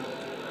போடுறதுன்னு.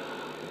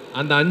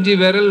 அந்த 5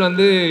 விரல்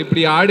வந்து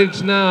இப்படி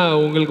ஆடிடுச்சுன்னா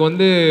உங்களுக்கு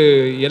வந்து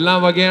எல்லா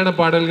வகையான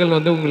பாடல்கள்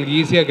வந்து உங்களுக்கு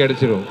ஈஸியாக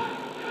கிடைச்சிரும்.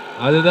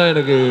 அதுதான்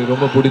எனக்கு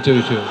ரொம்ப பிடிச்ச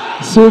விஷயம்.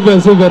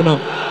 சூப்பர் சூப்பர்ண்ணா.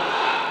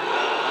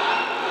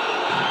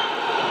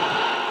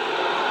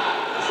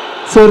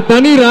 ஸோ ஒரு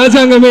தனி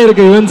ராஜாங்கமே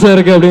இருக்கு யுவன்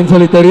சாருக்கு அப்படின்னு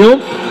சொல்லி தெரியும்.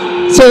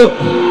 ஸோ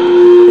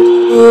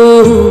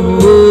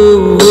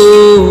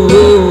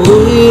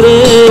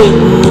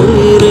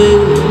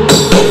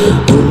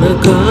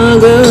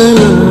உனக்காக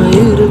நான்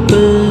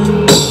இருப்பேன்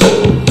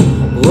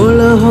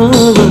உலகம்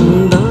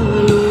வந்தாலும்.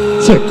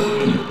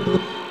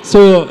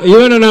 ஸோ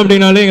யுவன் அண்ணா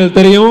அப்படின்னாலே எங்களுக்கு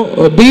தெரியும்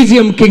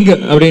பிஜிஎம் கிங்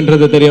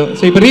அப்படின்றது தெரியும்.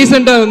 ஸோ இப்போ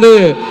ரீசெண்டாக வந்து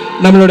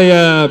நம்மளுடைய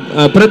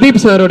பிரதீப்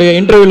சாரோடைய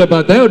இன்டர்வியூவில்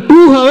பார்த்தேன்,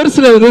 2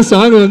 ஹவர்ஸில் வந்து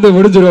சாங் வந்து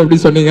முடிஞ்சிடும்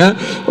அப்படின்னு சொன்னீங்க.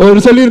 ஒரு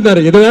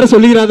சொல்லியிருந்தாரு, இதை வேற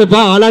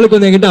சொல்லிடாதப்பா, ஆளாளுக்கு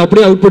வந்து எங்கிட்ட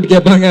அப்படியே அவுட்புட்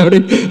கேட்பாங்க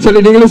அப்படின்னு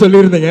சொல்லி நீங்களும்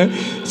சொல்லியிருந்தீங்க.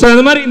 ஸோ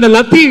அந்த மாதிரி இந்த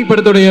லத்தி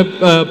படத்துடைய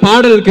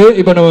பாடலுக்கு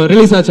இப்போ நம்ம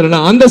ரிலீஸ்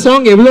ஆச்சுன்னா அந்த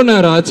சாங் எவ்வளோ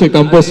நேரம் ஆச்சு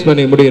கம்போஸ்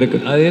பண்ணி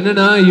முடியிருக்கு? அது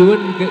என்னன்னா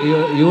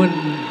யுவன்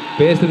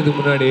பேசுறதுக்கு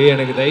முன்னாடி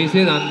எனக்கு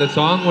தயவுசெய்து அந்த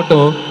சாங்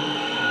மட்டும்,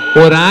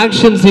 ஒரு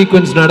ஆக்ஷன்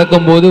சீக்வன்ஸ்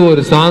நடக்கும்போது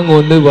ஒரு சாங்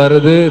வந்து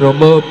வர்றது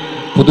ரொம்ப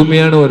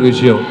புதுமையான ஒரு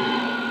விஷயம்.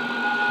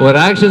 ஒரு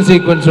ஆக்ஷன்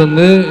சீக்வன்ஸ்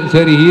வந்து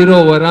சரி ஹீரோ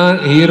வரான்,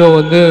 ஹீரோ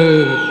வந்து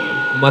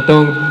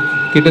மற்றவங்க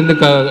கிட்டேருந்து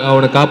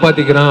அவனை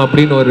காப்பாற்றிக்கிறான்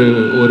அப்படின்னு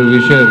ஒரு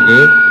விஷயம்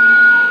இருக்குது.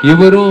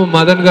 இவரும்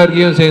மதன்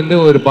கார்கியும் சேர்ந்து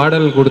ஒரு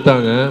பாடல்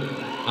கொடுத்தாங்க.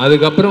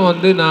 அதுக்கப்புறம்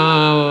வந்து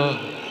நான்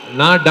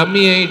நான்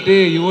டம்மி ஆகிட்டு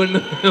யுவன்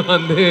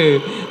வந்து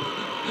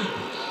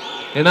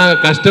ஏன்னா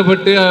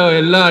கஷ்டப்பட்டு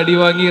எல்லாம் அடி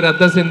வாங்கி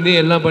ரத்தம் சிந்தி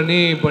எல்லாம்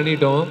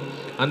பண்ணிட்டோம்.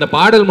 அந்த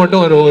பாடல்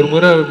மட்டும் ஒரு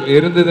முறை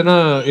இருந்ததுன்னா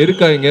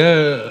இருக்கா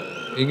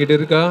இங்கிட்ட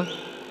இருக்கா?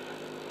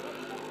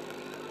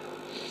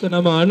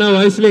 நம்ம அண்ணா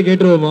வாய்ஸ்லேயே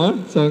கேட்டுருவோமா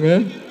சாங்க?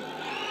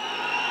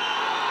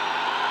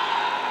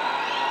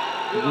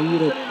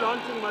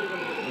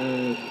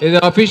 இது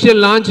அஃபிஷியல்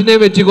லான்ச்னே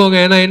வச்சுக்கோங்க.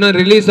 ஏன்னா இன்னும்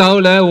ரிலீஸ்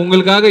ஆகல.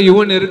 உங்களுக்காக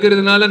யுவன்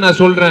இருக்கிறதுனால நான்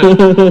சொல்றேன்.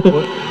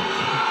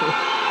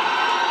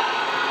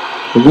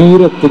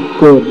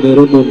 வீரத்துக்கு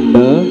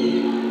நிறமுண்டா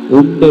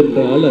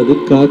உண்டென்றால் அது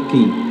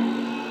காக்கி,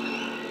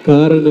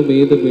 காரணம்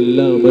ஏதும்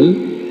இல்லாமல்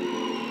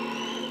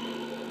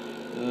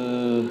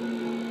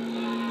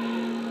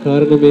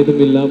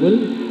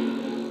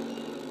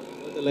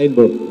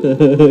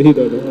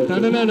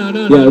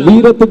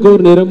வீரத்துக்கு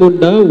ஒரு நிறம்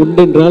உண்டா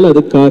உண்டென்றால்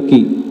அது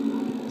காக்கி.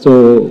 ஸோ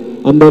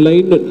அந்த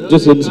line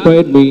just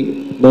inspired me.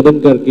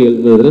 Madan Gargi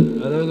எழுதுனது.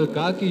 அதாவது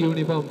காக்கி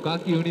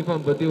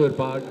யூனிஃபார்ம் பத்தி ஒரு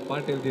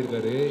பாட்டு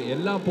எழுதியிருக்காரு.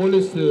 எல்லா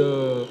போலீஸ்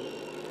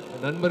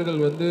நண்பர்கள்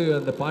வந்து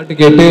அந்த பாட்டு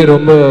கேட்டு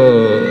ரொம்ப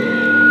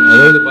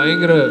அதாவது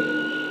பயங்கர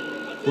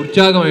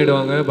உற்சாகம்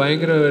ஆயிடுவாங்க,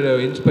 பயங்கர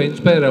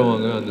இன்ஸ்பயர்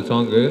ஆவாங்க. அந்த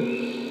சாங்கு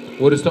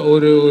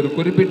ஒரு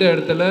குறிப்பிட்ட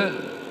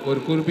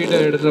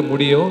இடத்துல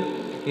முடியும்.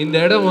 இந்த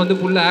இடம் வந்து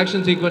ஃபுல்லாக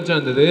ஆக்ஷன் சீக்வன்ஸாக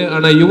இருந்தது.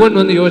 ஆனால் யுவன்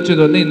வந்து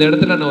யோசிச்சது வந்து இந்த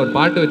இடத்துல நான் ஒரு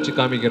பாட்டு வச்சு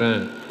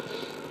காமிக்கிறேன்.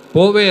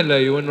 போவே இல்லை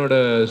யுவனோட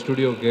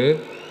ஸ்டுடியோவுக்கு.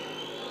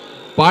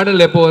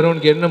 பாடல் எப்போ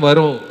வரும்னு என்ன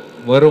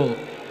வரும்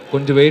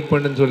கொஞ்சம் வெயிட்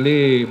பண்ணுன்னு சொல்லி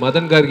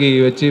மதன் கார்கி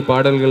வச்சு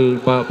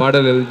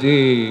பாடல் எழுதி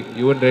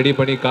யுவன் ரெடி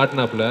பண்ணி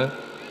காட்டினாப்புல.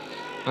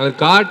 அதை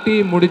காட்டி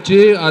முடித்து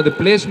அது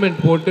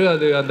பிளேஸ்மெண்ட் போட்டு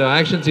அந்த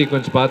ஆக்ஷன்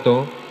சீக்வன்ஸ்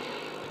பார்த்தோம்.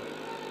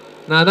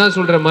 நான் தான்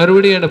சொல்கிறேன்,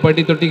 மறுபடியும் என்னை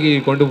பட்டி தொட்டிக்கு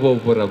கொண்டு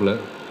போகிறாப்புல.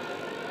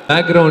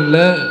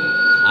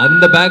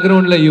 அந்த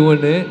பேக்ரவுண்டில்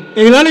யுவனு,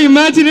 எங்களால்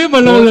இமேஜினே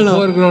பண்ண முடியல.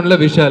 ஃபோர்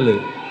கிரவுண்டில் விஷால்.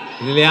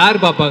 இதில் யார்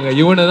பார்ப்பாங்க?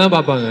 யுவனை தான்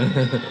பார்ப்பாங்க.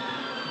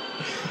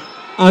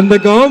 அந்த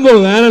காம்போ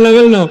வேற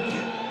லெவல் தான்.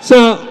 ஸோ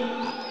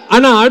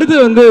ஆனால் அடுத்து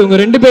வந்து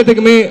உங்கள் 2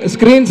 பேர்த்துக்குமே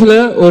ஸ்க்ரீன்ஸில்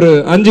ஒரு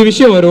 5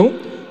 விஷயம் வரும்.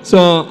 ஸோ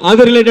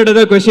அது ரிலேட்டடாக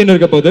தான் கொஸ்டின்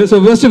இருக்க போகுது. ஸோ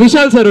ஃபர்ஸ்ட்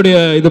விஷால் சாருடைய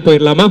இது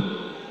போயிடலாமா?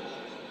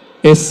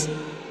 எஸ்.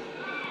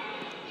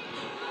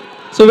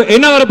 ஸோ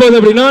என்ன வரப்போகுது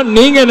அப்படின்னா,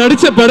 நீங்கள்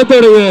நடித்த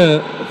படத்தோடைய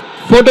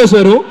ஃபோட்டோஸ்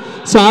வரும்.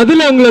 ஸோ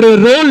அதில் உங்களுடைய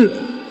ரோல்,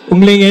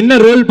 நீங்கள் என்ன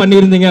ரோல்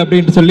பண்ணியிருந்தீங்க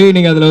அப்படின்ட்டு சொல்லி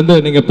நீங்கள் அதில் வந்து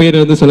நீங்கள்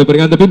பேர் வந்து சொல்ல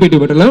போகிறீங்க. அந்த பிபிடி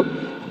பட்டலாம்.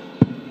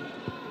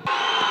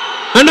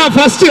 அண்ணா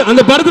ஃபர்ஸ்ட்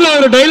அந்த படத்துல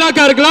ஒரு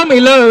டைலாக்கா இருக்கலாம்,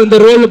 இல்ல இந்த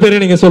ரோல் பேரை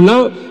நீங்க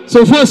சொல்லலாம். So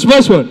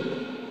first one.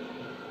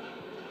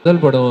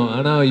 முதல் படம்.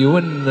 ஆனா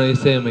யுவன்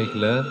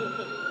இசையமைக்கல.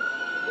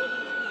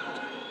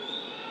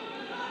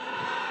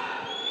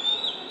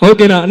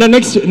 ஓகேண்ணா. அண்ணா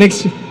நெக்ஸ்ட்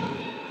நெக்ஸ்ட்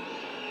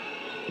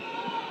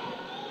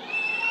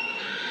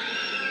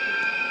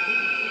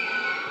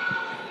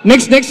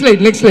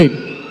ஸ்லைட்.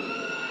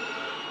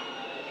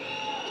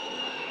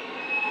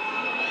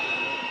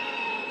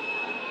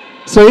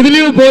 சோ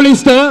இதுலயும்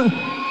போலீஸ் தான்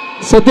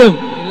சத்தியம்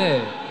இல்ல,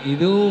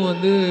 இதுவும்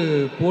வந்து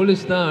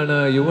போலீஸ் தான். ஆனா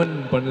யுவன்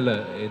பண்ணல,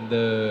 இந்த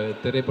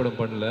திரைப்படம்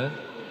பண்ணல.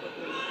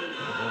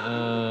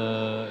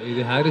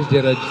 இது ஹாரிஸ்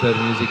ஜெயராஜ் சார்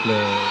மியூசிக்ல.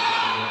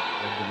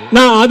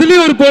 நான்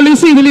அதுலயும் ஒரு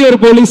போலீஸ், இதுலயும் ஒரு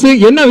போலீஸ்.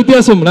 என்ன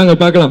வித்தியாசம் நாங்க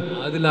பார்க்கலாம்.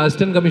 அதுல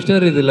அசிஸ்டன்ட்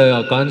கமிஷனர், இதுல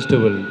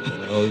கான்ஸ்டபிள்.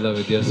 அவ்வளவுதான்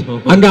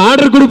வித்தியாசம். அங்க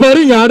ஆர்டர் கொடுப்பாரு,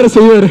 இங்க ஆர்டர்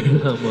செய்வாரு.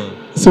 ஆமா,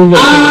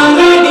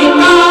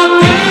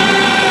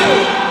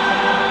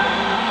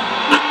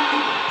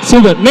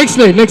 சூப்பர். Next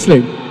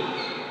slide.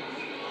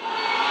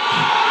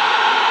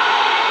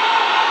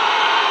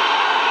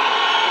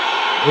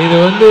 இது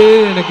வந்து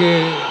எனக்கு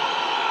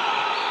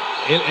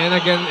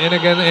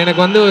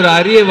வந்து ஒரு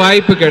அரிய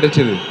வாய்ப்பு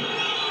கிடைச்சது.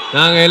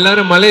 நாங்கள்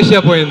எல்லாரும் மலேசியா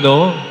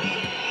போயிருந்தோம்.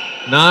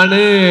 நான்,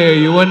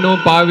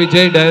 யுவனும், பா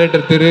விஜய்,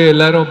 டைரக்டர் திரு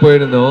எல்லாரும்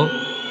போயிருந்தோம்.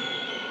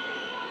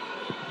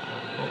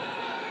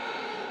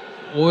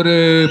 ஒரு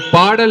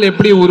பாடல்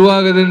எப்படி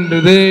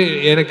உருவாகுதுன்றது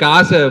எனக்கு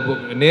ஆசை.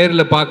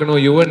 நேரில் பார்க்கணும்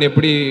யுவன்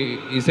எப்படி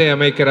இசை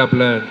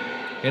அமைக்கிறாப்புல.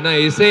 ஏன்னா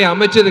இசை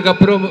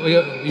அமைச்சதுக்கப்புறம்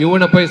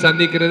யுவனை போய்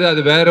சந்திக்கிறது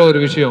அது வேற ஒரு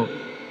விஷயம்.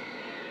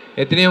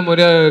 எத்தனையோ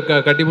முறை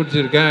கட்டி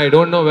பிடிச்சிருக்கேன். I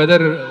don't know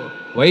whether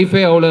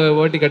wifi அவ்வளோ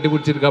வாட்டி கட்டி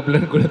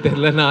பிடிச்சிருக்காப்புலன்னு கூட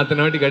தெரியல. நான்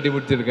அத்தனை வாட்டி கட்டி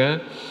பிடிச்சிருக்கேன்.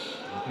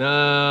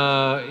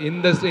 நான்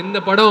இந்த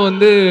படம்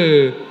வந்து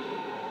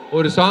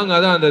ஒரு சாங்,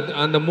 அதான்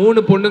அந்த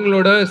 3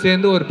 பொண்ணுங்களோட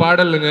சேர்ந்து ஒரு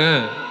பாடலுங்க.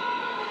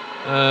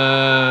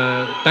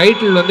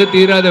 டைட்டில் வந்து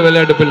தீராத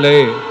விளையாட்டு பிள்ளை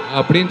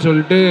அப்படின்னு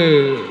சொல்லிட்டு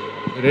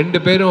 2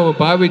 பேரும்,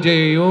 பா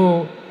விஜயும்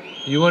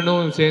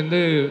யுவனும் சேர்ந்து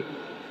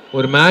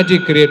ஒரு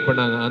மேஜிக் கிரியேட்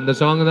பண்ணாங்க. அந்த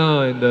சாங் தான்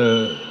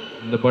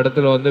இந்த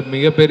படத்தில் வந்து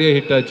மிகப்பெரிய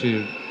ஹிட் ஆச்சு.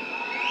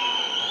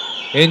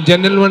 என்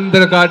ஜன்னல்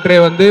வந்த காற்றே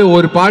வந்து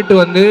ஒரு பாட்டு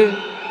வந்து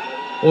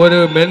ஒரு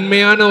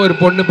மென்மையான ஒரு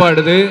பொண்ணு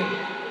பாடுது.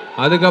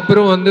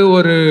 அதுக்கப்புறம் வந்து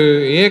ஒரு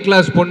ஏ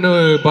கிளாஸ் பொண்ணு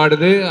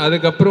பாடுது.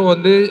 அதுக்கப்புறம்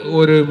வந்து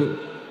ஒரு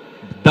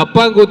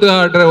தப்பாங்கூத்து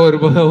ஆடுற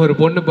ஒரு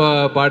பொண்ணு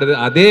பாடுது.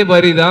 அதே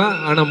வரி தான்,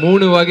 ஆனால்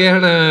 3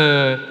 வகையான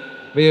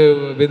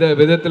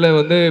விதத்தில்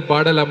வந்து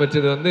பாடல்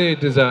அமைச்சது வந்து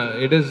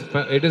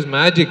இட் இஸ்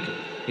மேஜிக்.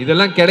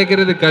 இதெல்லாம்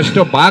கிடைக்கிறது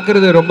கஷ்டம்,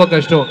 பார்க்கறது ரொம்ப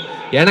கஷ்டம்.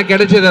 எனக்கு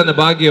கிடைச்சது அந்த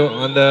பாக்கியம்,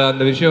 அந்த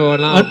அந்த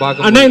விஷயம்லாம்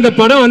பார்க்க. ஆனா இந்த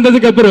படம்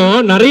வந்ததுக்கு அப்புறம்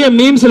நிறைய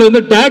மீம்ஸ்ல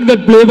வந்து take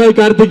that play by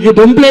Karthik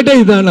டெம்ப்ளேட்டே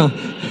இதானா?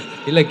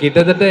 இல்ல,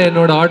 கிட்டத்தட்ட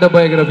என்னோட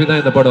ஆட்டோபயோகிராஃபி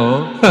தான் இந்த படம்.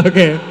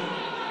 ஓகே,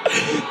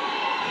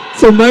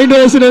 சோ மைண்ட்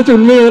வாய்ஸ்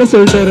உண்மையை வர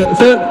சொல்லிட்டாரு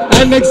சார்.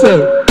 And next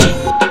sir.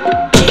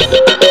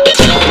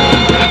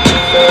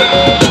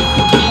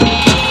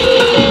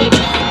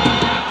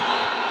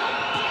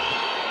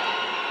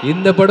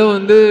 இந்த படம்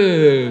வந்து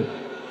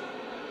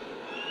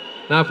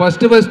நான்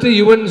ஃபர்ஸ்ட்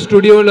யுவன்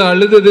ஸ்டுடியோவில்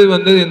அழுதது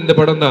வந்து இந்த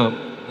படம் தான்.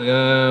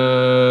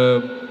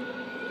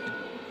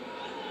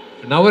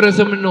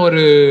 நவரசம்னு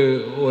ஒரு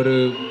ஒரு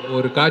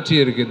ஒரு காட்சி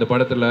இருக்குது இந்த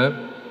படத்தில்.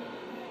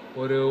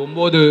 ஒரு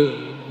 9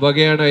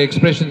 வகையான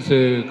எக்ஸ்பிரஷன்ஸு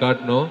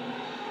காட்டணும்.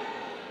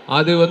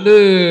 அது வந்து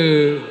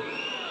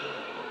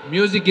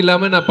மியூசிக்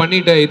இல்லாமல் நான்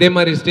பண்ணிட்டேன். இதே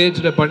மாதிரி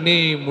ஸ்டேஜில் பண்ணி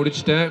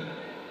முடிச்சிட்டேன்.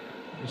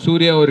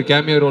 சூர்யா ஒரு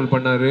கேமியோ ரோல்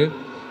பண்ணார்.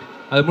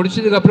 அது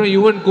முடிச்சதுக்கப்புறம்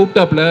யுவன்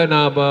கூப்பிட்டாப்புல,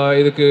 நான்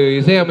இதுக்கு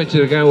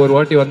இசையமைச்சிருக்கேன், ஒரு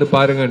வாட்டி வந்து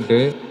பாருங்கன்ட்டு.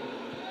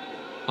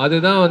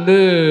 அதுதான் வந்து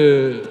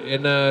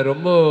என்னை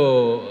ரொம்ப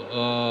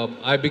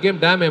ஐ பிகேம்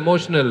டேம்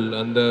எமோஷ்னல்.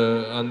 அந்த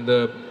அந்த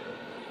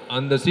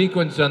அந்த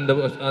சீக்வன்ஸ், அந்த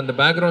அந்த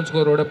பேக்ரவுண்ட்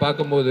ஸ்கோரோட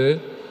பார்க்கும்போது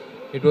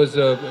it was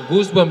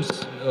goose bumps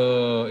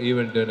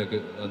event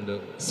எனக்கு. அந்த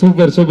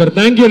சூப்பர் சூப்பர்,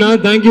 தேங்க்யூண்ணா,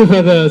 thank you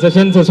for the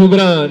session. So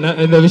சூப்பராக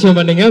இந்த விஷயம்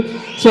பண்ணீங்க.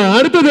 ஸோ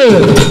அடுத்தது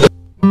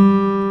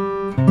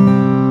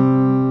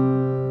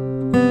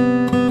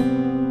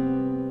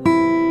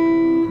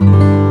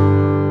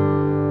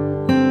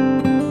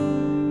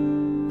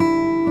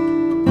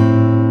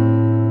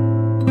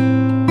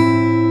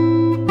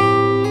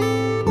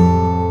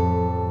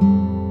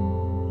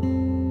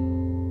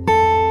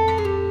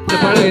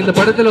இந்த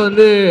படத்தில்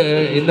வந்து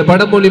இந்த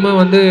படம் மூலிமா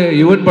வந்து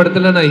யுவன்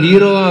படத்தில் நான்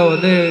ஹீரோவாக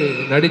வந்து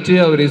நடித்து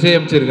அவர்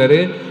இசையமைச்சிருக்காரு.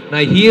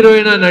 நான்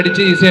ஹீரோயினாக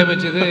நடித்து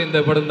இசையமைச்சது இந்த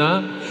படம் தான்.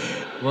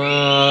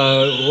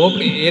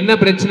 என்ன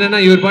பிரச்சனைனா,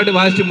 இவர் பாட்டு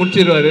வாசித்து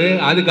முடிச்சிருவார்.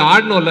 அதுக்கு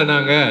ஆடணும்ல,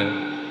 நாங்கள்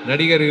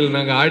நடிகர்கள்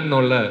நாங்கள்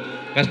ஆடணும்ல,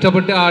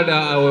 கஷ்டப்பட்டு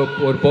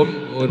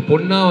ஒரு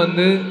பொண்ணாக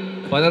வந்து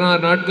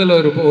 16 நாட்கள்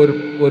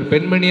ஒரு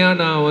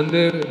பெண்மணியாக நான்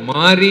வந்து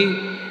மாறி,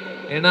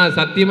 ஏன்னா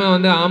சத்தியமாக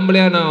வந்து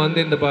ஆம்பளையாக நான் வந்து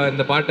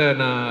இந்த பாட்டை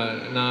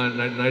நான்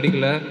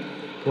நடிக்கலை.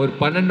 ஒரு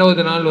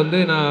 12வது நாள் வந்து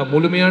நான்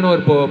முழுமையான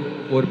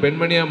ஒரு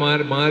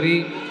பெண்மணியாக மாறி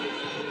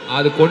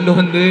அது கொண்டு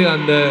வந்து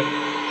அந்த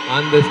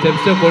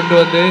ஸ்டெப்ஸை கொண்டு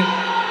வந்து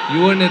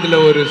யுவன் இதில்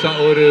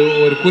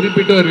ஒரு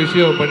குறிப்பிட்ட ஒரு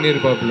விஷயம்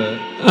பண்ணியிருப்பாப்புல.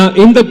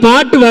 இந்த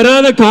பாட்டு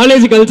வராத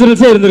காலேஜ்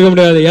கல்ச்சரல்ஸே இருந்திருக்க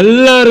முடியாது.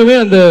 எல்லாருமே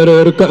அந்த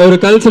ஒரு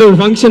கல்ச்சரல்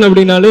ஃபங்க்ஷன்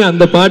அப்படின்னாலே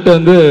அந்த பாட்டு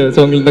வந்து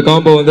உங்களுக்கு இந்த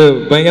காம்போ வந்து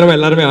பயங்கரமாக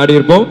எல்லாருமே ஆடி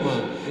இருப்போம்.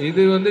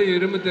 இது வந்து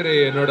இரும்புத்திரை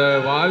என்னோட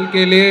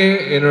வாழ்க்கையிலே,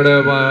 என்னோட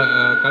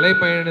கலை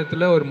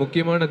பயணத்தில் ஒரு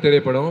முக்கியமான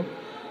திரைப்படம்.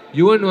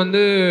 யுவன்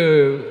வந்து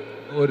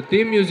ஒரு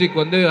தீம்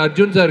மியூசிக் வந்து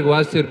அர்ஜுன் சாருக்கு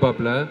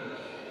வாசிச்சிருப்பாப்புல.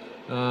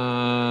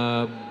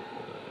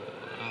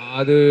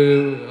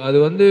 அது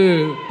வந்து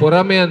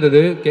பொறாமையாக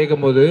இருந்தது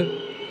கேட்கும்போது.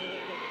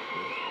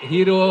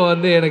 ஹீரோவாக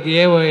வந்து எனக்கு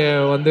ஏன்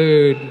வந்து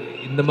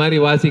இந்த மாதிரி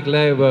வாசிக்கல,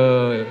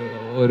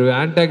 ஒரு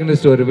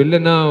ஆன்டாகனிஸ்ட், ஒரு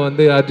வில்லனாக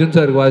வந்து அர்ஜுன்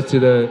சாருக்கு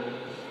வாசிச்சது.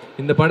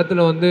 இந்த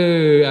படத்தில் வந்து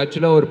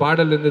ஆக்சுவலாக ஒரு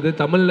பாடல் இருந்தது,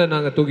 தமிழில்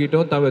நாங்கள்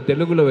தூக்கிட்டோம்,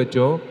 தெலுங்கில்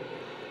வச்சோம்.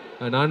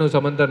 நானும்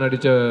சமந்தா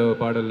நடித்த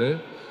பாடல்.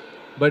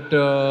 பட்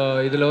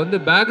இதில் வந்து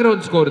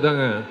பேக்ரவுண்ட் ஸ்கோர்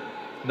தாங்க.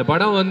 இந்த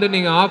படம் வந்து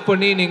நீங்கள் ஆஃப்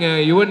பண்ணி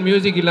நீங்கள் யுவன்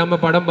மியூசிக்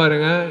இல்லாமல் படம்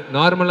பாருங்கள்,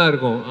 நார்மலாக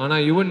இருக்கும்.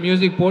 ஆனால் யுவன்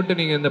மியூசிக் போட்டு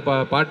நீங்கள் இந்த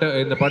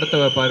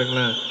படத்தை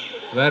பாருங்களேன்,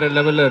 வேறு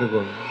லெவலில்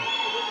இருக்கும்.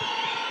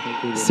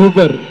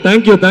 Super,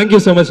 thank you thank you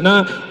so Machna.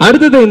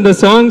 அடுத்தது இந்த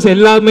சாங்ஸ்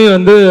எல்லாமே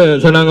வந்து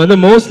நாங்கள் வந்து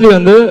மோஸ்ட்லி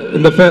வந்து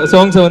இந்த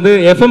சாங்ஸை வந்து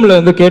எஃப்எம்ல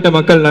வந்து கேட்ட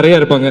மக்கள் நிறைய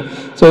இருப்பாங்க.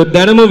 ஸோ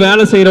தினமும்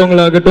வேலை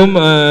செய்கிறவங்களாகட்டும்,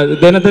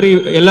 தினசரி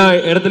எல்லா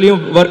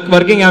இடத்துலையும்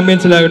ஒர்க்கிங்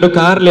ஆம்பியன்ஸில் ஆகட்டும்,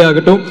 கார்லேயே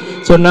ஆகட்டும்,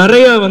 ஸோ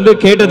நிறைய வந்து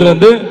கேட்டது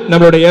வந்து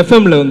நம்மளோட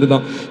எஃப்எம்ல வந்து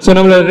தான். ஸோ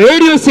நம்மளோட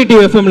ரேடியோ சிட்டி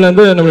எஃப்எம்ல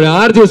வந்து நம்மளோட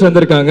ஆர்ஜிஎஸ்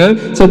வந்திருக்காங்க.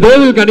 So they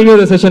will continue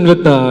the session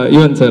with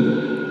Yuvan sir.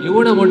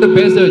 யுவனை மட்டும்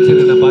பேச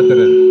வச்சிருக்கு, நான்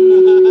பார்த்துறேன்.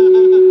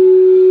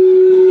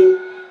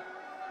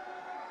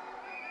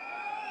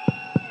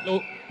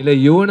 இல்லை,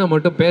 யுவனை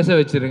மட்டும் பேச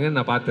வச்சிருங்க,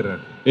 நான்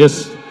பார்த்துறேன். எஸ்,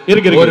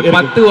 இருக்கு ஒரு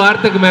 10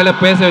 வாரத்துக்கு மேலே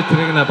பேச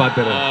வச்சிருங்க, நான்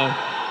பார்த்துறேன்.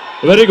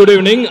 Very good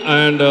evening,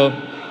 and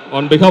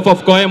on behalf of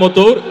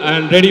Coimbatore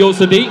and Radio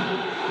City,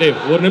 டேய்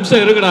ஒரு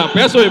நிமிஷம் இருக்குடா,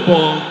 பேச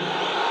வைப்போம்.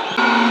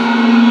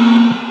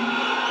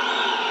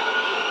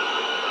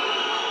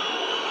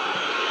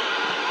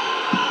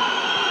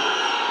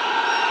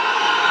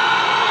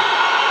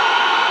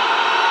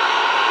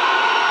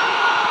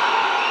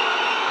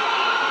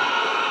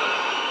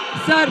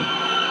 சார்,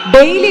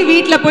 டெய்லி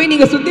வீட்ல போய்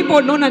நீங்க சுத்தி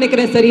போடணும்னு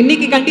நினைக்கிறேன் சார்.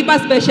 இன்னைக்கு கண்டிப்பா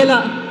ஸ்பெஷலா.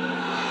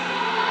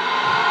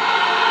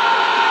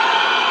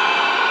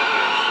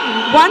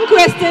 One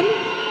question.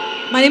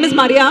 My name is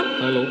Maria.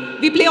 Hello.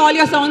 We play all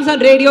your songs on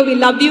radio. We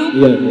love you.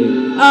 Yeah.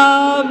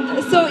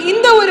 So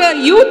இந்த ஒரு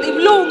யூத்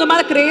இவ்ளோ உங்க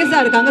மேல கிரேஸா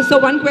இருக்காங்க. So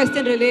one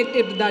question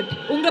related to that.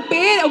 உங்க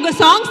பேர், உங்க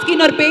சாங்ஸ்க்கு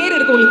இன்னொரு பேர்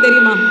இருக்கு, உங்களுக்கு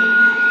தெரியுமா?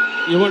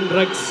 Even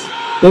drugs.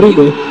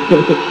 தெரியுது.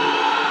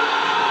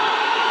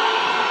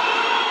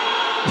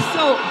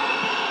 So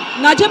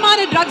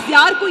நிஜமான ட்ரக்ஸ்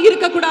யாருக்கும்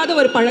இருக்கக்கூடாத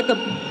ஒரு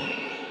பழக்கம்.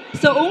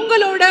 ஸோ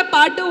உங்களோட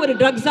பாட்டு ஒரு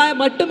ட்ரக்ஸாக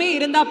மட்டுமே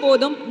இருந்தால்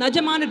போதும்,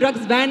 நிஜமான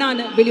ட்ரக்ஸ்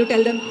வேணான்னு will you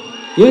tell them?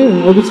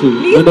 obviously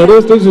நான் நிறைய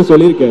ஸ்டேஜ்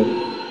சொல்லியிருக்கேன்.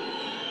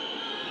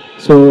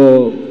 ஸோ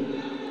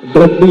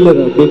ட்ரக்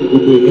டீலர் அப்படின்னு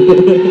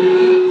கூப்பிடுவீங்க.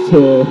 ஸோ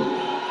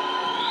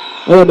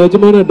அதான்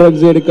நிஜமான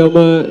ட்ரக்ஸ் எடுக்காம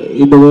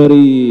இந்த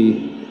மாதிரி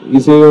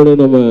இசையோடு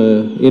நம்ம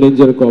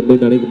இணைஞ்சிருக்கோம்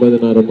அப்படின்னு நினைக்கும்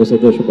போது நான் ரொம்ப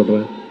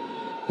சந்தோஷப்படுறேன்.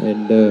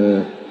 And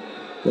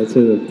that's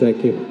it. Thank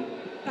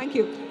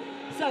you.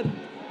 Sir,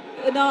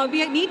 now we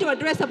need to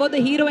address about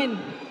the heroine.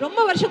 ரொம்ப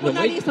வருஷம்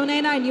முன்னாடி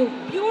Sunaina and you,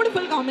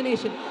 beautiful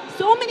combination.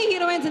 So many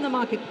heroines in the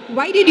market.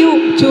 Why did you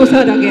choose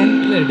her again?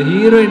 இல்ல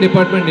heroine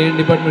department என்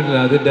department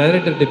இல்ல, அது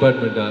director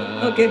department.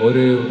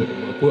 ஒரு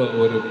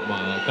ஒரு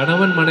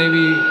கணவன்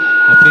மனைவி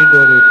அப்படின்ற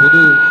ஒரு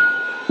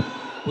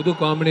புது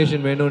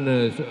காம்பினேஷன் வேணும்னு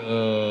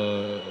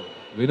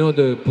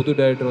வினோத் புது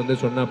டைரக்டர் வந்து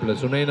சொன்னாப்புல,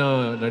 சுனைனா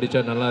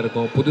நடித்தா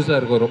நல்லாயிருக்கும், புதுசாக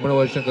இருக்கும், ரொம்ப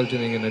வருஷம்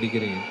கழிச்சு நீங்கள்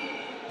நடிக்கிறீங்க.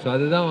 ஸோ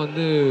அதுதான்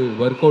வந்து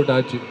ஒர்க் அவுட்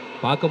ஆச்சு.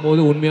 பார்க்கும்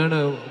போது உண்மையான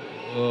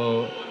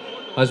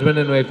ஹஸ்பண்ட்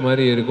அண்ட் ஒய்ஃப்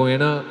மாதிரி இருக்கும்.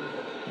 ஏன்னா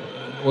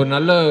ஒரு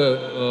நல்ல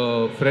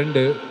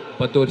ஃப்ரெண்டு,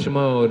 10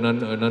 வருஷமாக ஒரு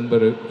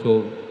நண்பர். ஸோ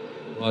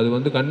அது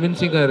வந்து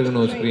கன்வின்சிங்காக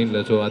இருக்கணும்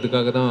ஸ்க்ரீனில். ஸோ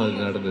அதுக்காக தான் அது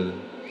நடந்தது.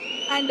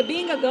 அண்ட்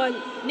பீயிங் அ கேர்ள்,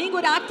 நீங்கள்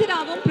ஒரு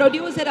ஆக்டராகவும்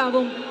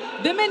ப்ரொடியூசராகவும்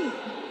விமன்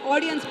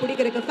ஆடியன்ஸ்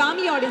பிடிக்கிறதுக்கு,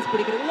 ஃபேமிலி ஆடியன்ஸ்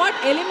பிடிக்கிறதுக்கு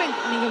வாட் எலிமெண்ட்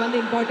நீங்கள் வந்து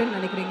இம்பார்ட்டன்ட்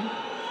நினைக்கிறீங்க?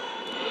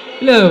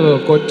 இல்லை,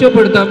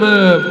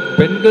 கொச்சப்படுத்தாமல்,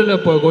 பெண்களை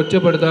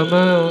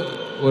கொச்சப்படுத்தாமல்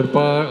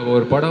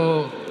ஒரு படம்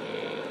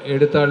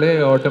எடுத்தாலே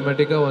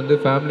ஆட்டோமேட்டிக்காக வந்து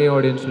ஃபேமிலி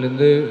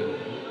ஆடியன்ஸ்லேருந்து,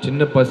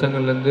 சின்ன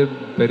பசங்கள்லேருந்து,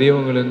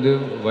 பெரியவங்கலேருந்து,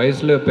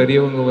 வயசில்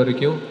பெரியவங்க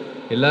வரைக்கும்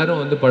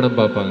எல்லாரும் வந்து படம்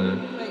பார்ப்பாங்க.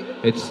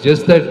 It's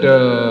just that.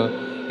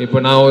 இப்போ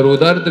நான் ஒரு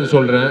உதாரணத்துக்கு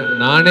சொல்கிறேன்.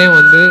 நானே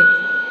வந்து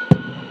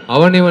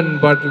அவனிவன்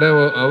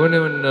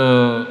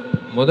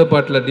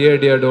பாட்டில்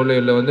டிஆர்டிஆ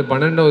டோலையில் வந்து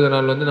 12வது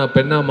நாள் வந்து நான்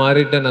பெண்ணாக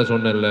மாறிட்டேன் நான்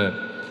சொன்னேன்ல.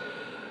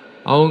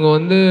 அவங்க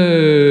வந்து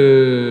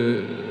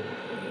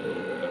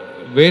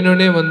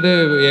வேணும்னே வந்து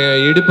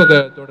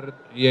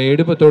என்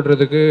இடுப்பை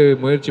தொடுறதுக்கு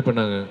முயற்சி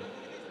பண்ணாங்க.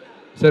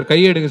 சார்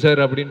கையெடுங்க சார்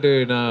அப்படின்ட்டு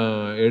நான்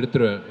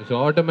எடுத்துருவேன். ஸோ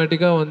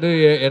ஆட்டோமேட்டிக்காக வந்து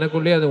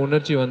எனக்குள்ளேயே அந்த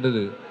உணர்ச்சி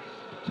வந்தது.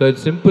 So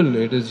it's simple.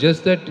 It is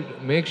just that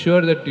make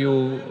sure that you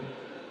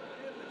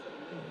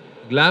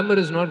glamour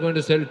is not going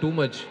to sell too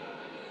much.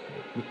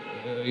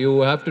 You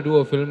have to do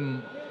a film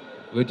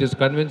which is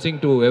convincing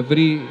to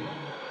every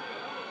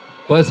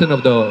person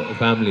of the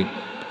family.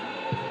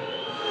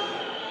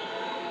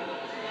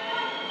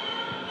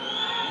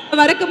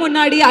 வரக்கு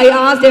முன்னாடி I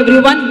asked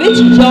everyone which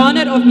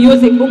genre of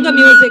music, unga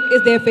music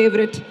is their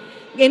favorite.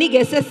 Any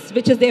guesses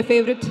which is their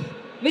favorite?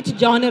 Which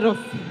genre of?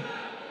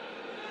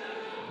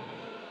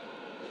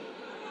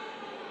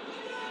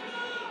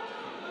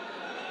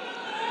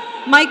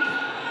 Mike?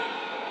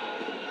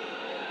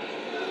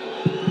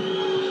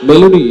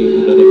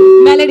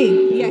 Melody,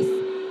 yes.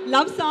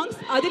 Love songs,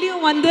 adiliyum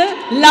vandu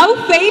love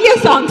failure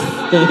songs.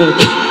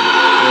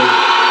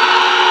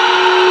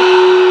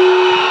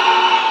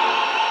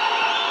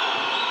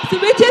 So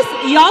which is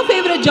your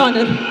favorite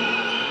genre?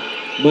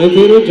 My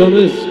favorite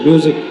genre is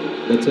music.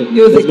 That's it.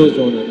 Music. There's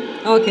no genre.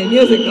 Okay,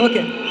 music.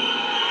 Okay.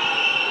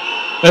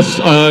 S,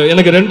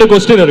 எனக்கு 2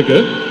 question இருக்கு,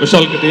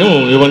 விஷால் கிட்டையும்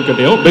யுவன்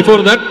கிட்டையும்.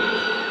 Before that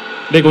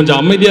day கொஞ்சம்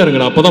அமைதியாக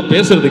இருங்கடா, அப்போ தான்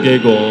பேசுறது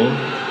கேட்கும்.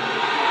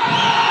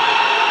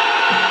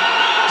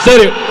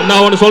 சரி,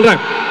 நான் ஒன்று சொல்கிறேன்.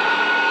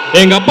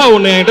 எங்கள் அப்பா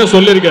ஒன்று என்கிட்ட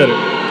சொல்லியிருக்காரு.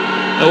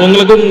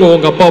 உங்களுக்கும்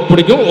உங்கள் அப்பா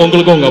பிடிக்கும்,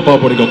 உங்களுக்கும் உங்கள் அப்பா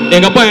பிடிக்கும்.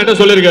 எங்கள் அப்பா என்கிட்ட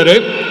சொல்லியிருக்காரு,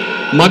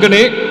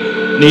 மகனே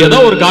நீ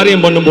ஏதாவது ஒரு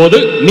காரியம் பண்ணும்போது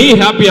நீ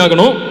ஹாப்பி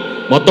ஆகணும்,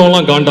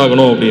 மற்றவங்களாம்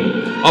காண்டாகணும் அப்படின்னு.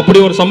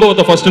 அப்படி ஒரு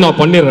சம்பவத்தை ஃபஸ்ட்டு நான்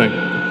பண்ணிடுறேன்.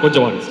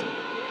 கொஞ்சம் வாங்க,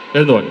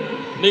 எழுந்து வாங்க,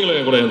 நீங்களும்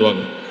என் கூட எழுந்து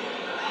வாங்க.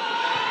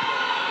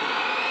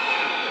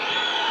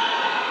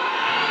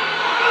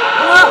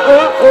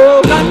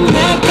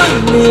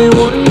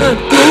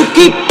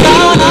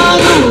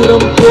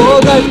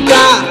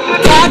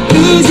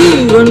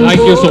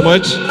 Thank you so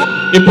much.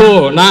 இப்போ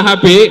நான்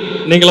ஹாப்பி,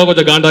 நீங்களாம்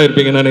கொஞ்சம் காண்டா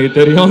இருப்பீங்கன்னு எனக்கு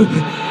தெரியும்.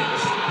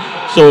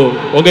 ஸோ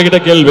உங்ககிட்ட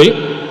கேள்வி,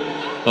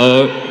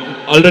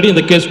 ஆல்ரெடி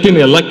இந்த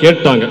கொஸ்டின் எல்லாம்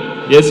கேட்டாங்க,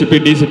 ஏசிபி,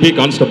 டிசிபி,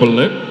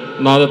 கான்ஸ்டபிள்னு.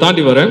 நான் அதை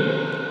தாண்டி வரேன்.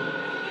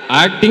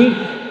 Acting,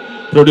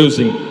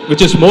 producing,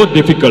 which is more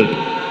difficult?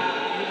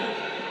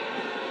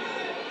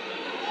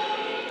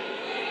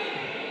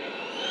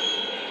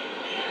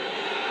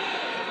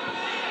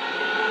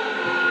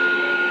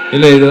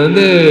 இல்லை, இது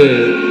வந்து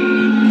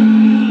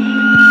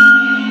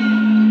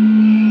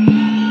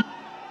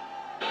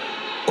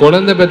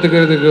குழந்தை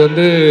பெற்றுக்கிறதுக்கு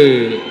வந்து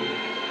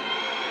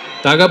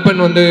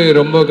தகப்பன் வந்து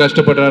ரொம்ப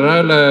கஷ்டப்படுறாரா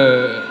இல்லை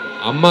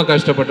அம்மா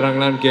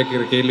கஷ்டப்படுறாங்களான்னு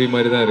கேட்குற கேள்வி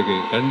மாதிரி தான்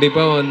இருக்குது.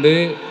 கண்டிப்பாக வந்து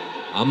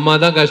அம்மா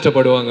தான்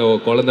கஷ்டப்படுவாங்க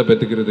குழந்தை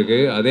பெற்றுக்கிறதுக்கு.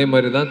 அதே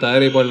மாதிரி தான்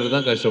தயாரிப்பாளர்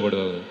தான்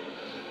கஷ்டப்படுவாங்க.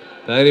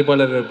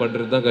 தயாரிப்பாளர்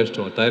பண்ணுறது தான்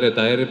கஷ்டம்,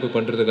 தயாரிப்பு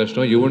பண்ணுறது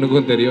கஷ்டம்.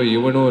 இவனுக்கும் தெரியும்,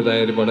 இவனும் ஒரு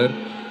தயாரிப்பாளர்.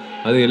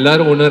 அது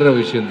எல்லாரும் உணர்கிற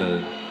விஷயந்தான்.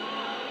 அது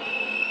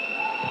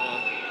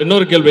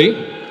இன்னொரு கேள்வி,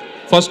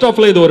 ஃபர்ஸ்ட்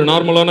ஆஃப்ல இது ஒரு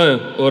நார்மலான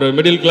ஒரு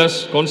மிடில் கிளாஸ்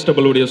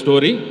கான்ஸ்டபிளுடைய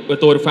ஸ்டோரி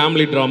வித் ஒரு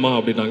ஃபேமிலி ட்ராமா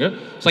அப்படின்னாங்க.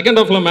 செகண்ட்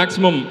ஆஃப்ல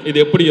மேக்ஸிமம் இது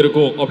எப்படி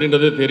இருக்கும்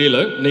அப்படின்றது தெரியல,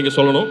 நீங்கள்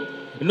சொல்லணும்.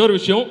 இன்னொரு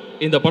விஷயம்,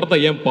 இந்த படத்தை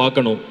ஏன்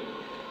பார்க்கணும்?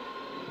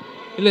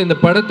 இல்லை இந்த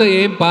படத்தை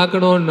ஏன்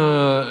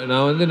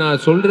பார்க்கணும்னு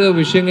நான் சொல்கிற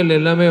விஷயங்கள்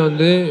எல்லாமே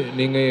வந்து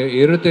நீங்கள்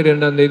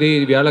 22ஆம் தேதி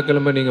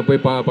வியாழக்கிழமை நீங்கள்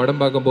போய்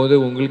படம் பார்க்கும்போது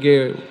உங்களுக்கே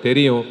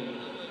தெரியும்.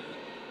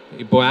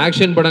 இப்போது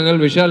ஆக்ஷன்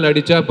படங்கள் விஷால்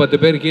அடித்தா 10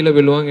 பேர் கீழே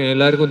விழுவாங்க,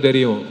 எல்லாருக்கும்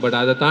தெரியும். பட்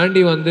அதை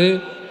தாண்டி வந்து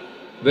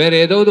வேறு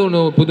ஏதாவது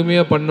ஒன்று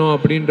புதுமையாக பண்ணோம்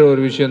அப்படின்ற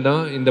ஒரு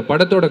விஷயந்தான். இந்த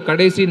படத்தோட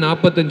கடைசி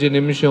 45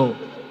 நிமிஷம்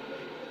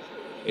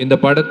இந்த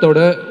படத்தோட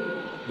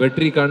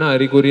வெற்றிக்கான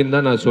அறிகுறின்னு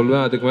தான் நான்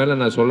சொல்வேன். அதுக்கு மேலே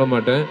நான் சொல்ல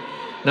மாட்டேன்.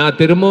 நான்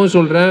திரும்பவும்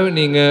சொல்கிறேன்,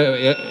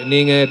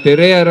 நீங்கள்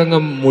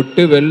திரையரங்கம்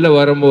விட்டு வெளில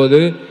வரும்போது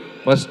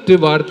ஃபஸ்ட்டு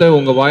வார்த்தை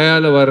உங்கள்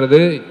வாயால் வர்றது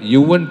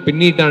யுவன்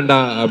பின்னிட்டாண்டா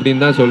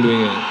அப்படின்னு தான்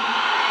சொல்லுவீங்க.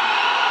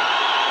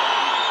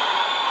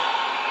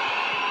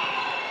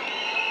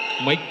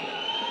 மைக்.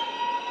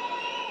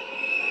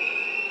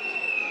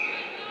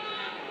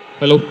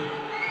 ஹலோ,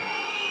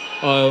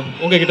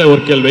 உங்ககிட்ட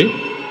ஒரு கேள்வி.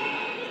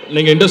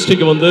 நீங்கள்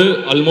இண்டஸ்ட்ரிக்கு வந்து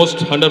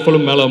ஆல்மோஸ்ட் 100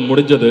 ஃபிலிம் மேலே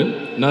முடிஞ்சது,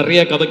 நிறைய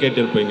கதை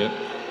கேட்டிருப்பீங்க.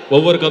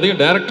 ஒவ்வொரு கதையும்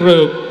டைரக்டர்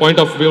பாயிண்ட்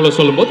ஆஃப் வியூவில்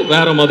சொல்லும்போது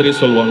வேறு மாதிரி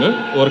சொல்லுவாங்க.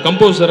 ஒரு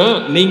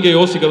கம்போசராக நீங்கள்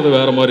யோசிக்கிறது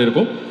வேறு மாதிரி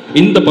இருக்கும்.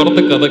 இந்த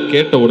படத்தை கதை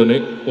கேட்ட உடனே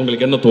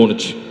உங்களுக்கு என்ன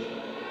தோணுச்சு?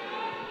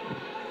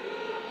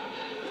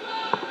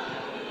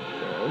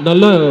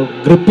 நல்லா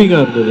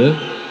கிரிப்பிங்காக இருந்தது.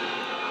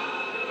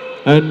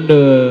 அண்டு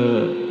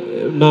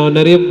நான்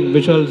நிறைய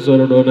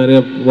விஷால்ஸோட நிறைய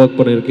ஒர்க்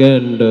பண்ணியிருக்கேன்.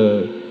 அண்ட்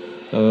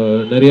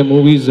நிறைய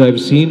movies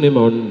I've seen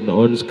him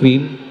on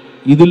screen.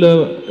 இதில்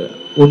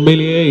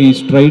உண்மையிலேயே ஹி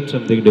ட்ரைட்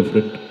சம்திங்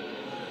டிஃப்ரெண்ட்.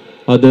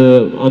 அது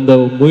அந்த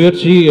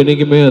முயற்சி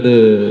என்றைக்குமே அது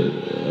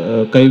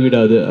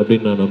கைவிடாது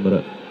அப்படின்னு நான்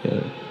நம்புகிறேன்.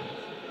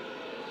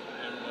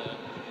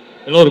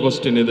 இன்னொரு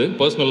கொஸ்டின், இது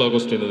பர்சனலாக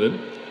கொஸ்டின். இது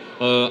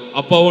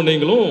அப்பாவும்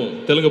நீங்களும்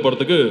தெலுங்கு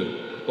படத்துக்கு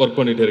ஒர்க்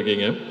பண்ணிகிட்டு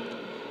இருக்கீங்க.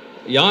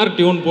 யார்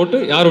டியூன் போட்டு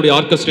யாருடைய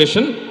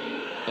ஆர்கஸ்ட்ரேஷன்?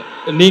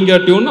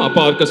 நீங்கள் டியூன்,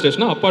 அப்பா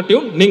ஆர்கஸ்ட்ரேஷனா? அப்பா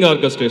டியூன், நீங்கள்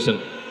ஆர்கஸ்ட்ரேஷன்.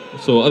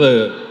 ஸோ அந்த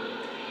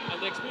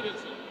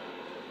எக்ஸ்பீரியன்ஸ்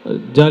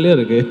ஜாலியாக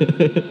இருக்குது.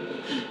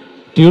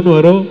 டியூன்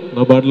வரும்,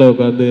 நான் பாட்டில்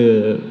உட்காந்து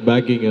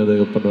பேக்கிங் அது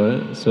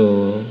பண்ணுவேன். ஸோ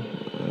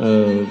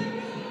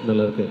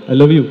நல்லா இருக்கு. I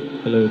love you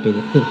to.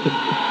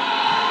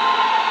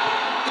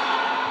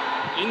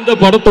 இந்த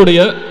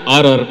படத்துடைய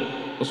ஆர்ஆர்.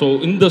 ஸோ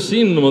இந்த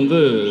சீன் வந்து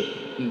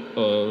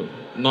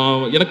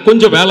எனக்கு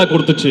கொஞ்சம் வேலை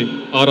கொடுத்துச்சு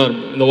ஆர்ஆர்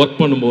இந்த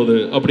ஒர்க் பண்ணும்போது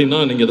அப்படின்னா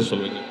நீங்கள் எதை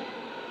சொல்வீங்க?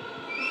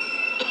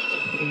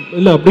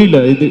 இல்லை அப்படி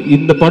இல்லை.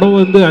 இந்த படம்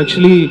வந்து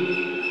ஆக்சுவலி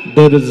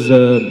தேர் இஸ்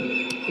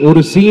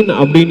ஒரு சீன்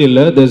அப்படின்னு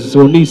இல்லை, தேர் இஸ்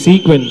ஒன்லி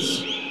சீக்வென்ஸ்.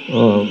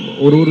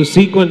 ஒரு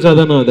சீக்வென்ஸாக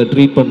தான் நான் அதை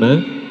ட்ரீட்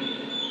பண்ணேன்.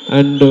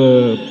 அண்டு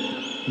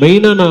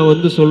மெயினாக நான்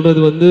வந்து சொல்கிறது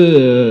வந்து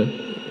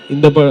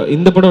இந்த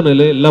படம்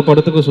இல்லை, எல்லா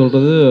படத்துக்கும்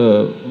சொல்கிறது,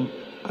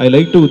 I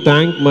like to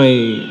thank my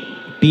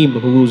team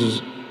whose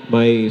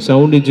my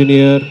sound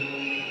engineer,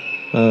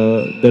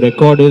 the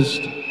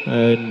recordist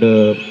and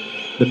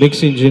the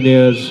mix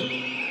engineers,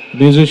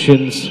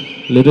 musicians,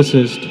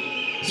 lyricist,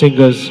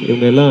 singers.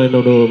 இவங்க எல்லாம்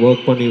என்னோட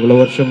ஒர்க் பண்ணி இவ்வளோ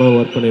வருஷமாக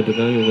ஒர்க்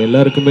பண்ணிட்டுருக்காங்க. இவங்க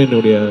எல்லாருக்குமே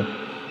என்னுடைய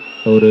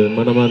ஒரு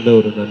மனமார்ந்த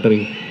ஒரு நன்றி.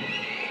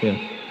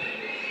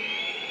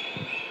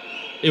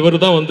 இவர்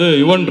தான் வந்து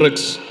Yuvan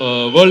drugs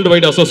world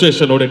wide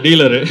அசோசியேஷனோட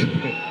dealer.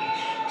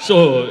 So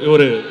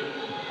இவர்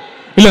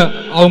இல்லை,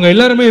 அவங்க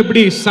எல்லாருமே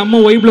எப்படி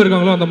செம்ம வைப்பில்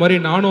இருக்காங்களோ அந்த மாதிரி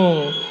நானும்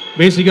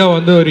பேசிக்காக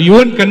வந்து ஒரு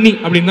யுவன் கன்னி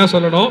அப்படின்னு தான்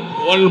சொல்லணும்.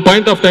 ஒன்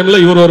பாயிண்ட் ஆஃப்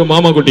டைமில் இவர் ஒரு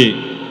மாமா குட்டி.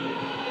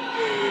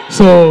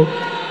 ஸோ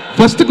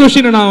ஃபஸ்ட்டு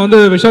கொஸ்டினை நான்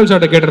வந்து விஷால்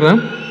சார்ட்ட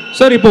கேட்டுறேன்.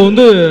 சார், இப்போ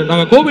வந்து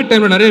நாங்கள் கோவிட்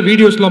டைமில் நிறைய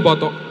வீடியோஸ்லாம்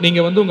பார்த்தோம்.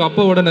 நீங்கள் வந்து உங்கள்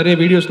அப்பாவோட நிறைய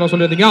வீடியோஸ்லாம்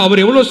சொல்லியிருந்தீங்க.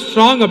 அவர் எவ்வளோ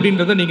ஸ்ட்ராங்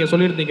அப்படின்றத நீங்கள்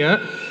சொல்லியிருந்தீங்க.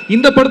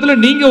 இந்த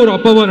படத்தில் நீங்கள் ஒரு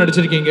அப்பாவாக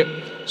நடிச்சிருக்கீங்க.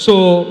 ஸோ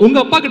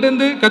உங்கள் அப்பா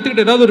கிட்டேருந்து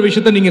கற்றுக்கிட்ட ஏதாவது ஒரு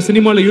விஷயத்த நீங்கள்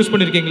சினிமாவில் யூஸ்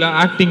பண்ணியிருக்கீங்களா,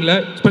 ஆக்டிங்கில்,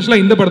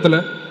 ஸ்பெஷலாக இந்த படத்தில்?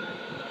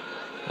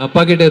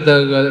 அப்பா கிட்ட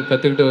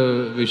கற்றுக்கிட்ட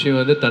விஷயம்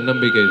வந்து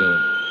தன்னம்பிக்கை தான்.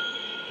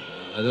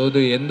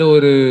 அதாவது எந்த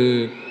ஒரு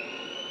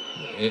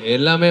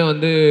எல்லாமே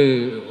வந்து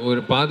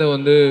ஒரு பாதை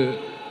வந்து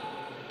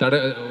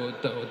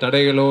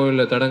தடைகளோ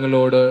இல்லை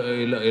தடங்களோட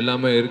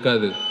எல்லாமே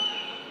இருக்காது.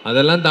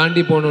 அதெல்லாம்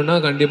தாண்டி போகணுன்னா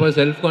கண்டிப்பாக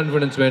செல்ஃப்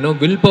கான்ஃபிடென்ஸ் வேணும்,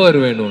 வில் பவர்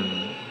வேணும்.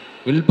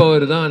 வில்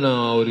பவர் தான்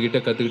நான் அவர்கிட்ட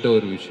கற்றுக்கிட்ட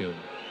ஒரு விஷயம்.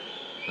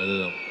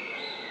 அதுதான்.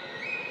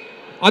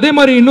 அதே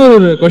மாதிரி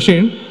இன்னொரு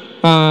கொஷின்,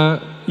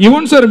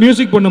 யுவன் சார்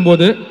மியூசிக்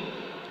பண்ணும்போது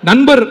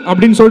நண்பர்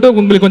அப்படின்னு சொல்லிட்டு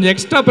உங்களுக்கு கொஞ்சம்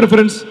எக்ஸ்ட்ரா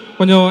ப்ரிஃபரன்ஸ்,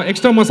 கொஞ்சம்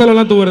எக்ஸ்ட்ரா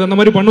மசாலாலாம் தூவுறது அந்த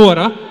மாதிரி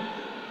பண்ணுவாரா?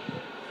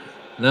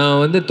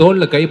 நான் வந்து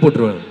தோளில் கை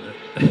போட்டுருவேன்.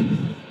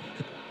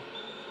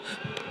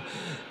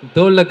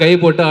 தோளில் கை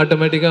போட்டு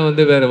ஆட்டோமேட்டிக்காக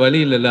வந்து வேறு வழி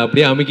இல்லைல்ல,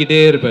 அப்படியே அமுக்கிட்டே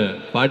இருப்பேன்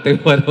பாட்டு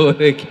வர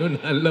வரைக்கும்,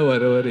 நல்லா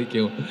வர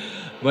வரைக்கும்.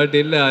 பட்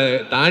இல்லை,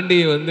 தாண்டி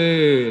வந்து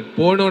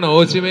போகணுன்னு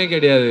அவசியமே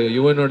கிடையாது.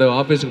 யுவனோட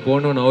ஆஃபீஸுக்கு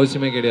போகணுன்னு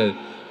அவசியமே கிடையாது.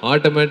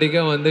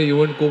 ஆட்டோமேட்டிக்காக வந்து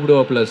யுவன்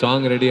கூப்பிடுவாப்பில்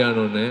சாங் ரெடி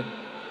ஆனோன்னு,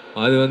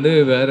 அது வந்து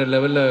வேறு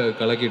லெவலில்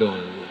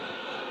கலக்கிடுவாங்க.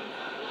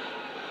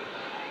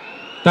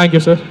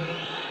 Thank you sir.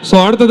 ஸோ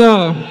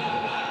அடுத்ததாக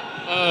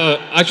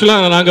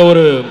ஆக்சுவலாக நாங்கள்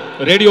ஒரு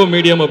ரேடியோ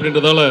மீடியம்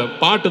அப்படின்றதால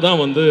பாட்டு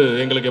தான் வந்து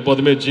எங்களுக்கு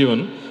எப்போதுமே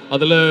ஜீவன்.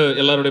 அதில்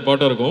எல்லாருடைய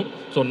பாட்டும் இருக்கும்.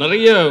 ஸோ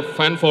நிறைய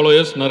ஃபேன்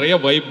ஃபாலோயர்ஸ், நிறைய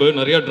வைப்பு,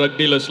 நிறைய ட்ரக்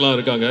டீலர்ஸ்லாம்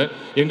இருக்காங்க.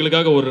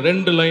 எங்களுக்காக ஒரு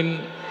 2 லைன்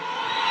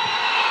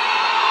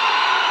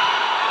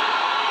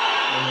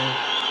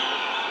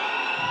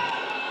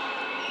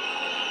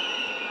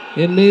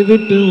என்னை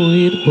விட்டு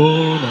உயிர்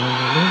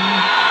போனாலும்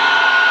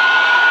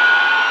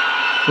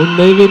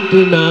உன்னை விட்டு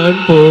நான்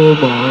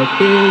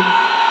போமாட்டேன்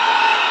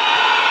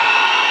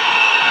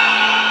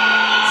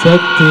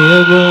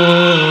சத்தியமா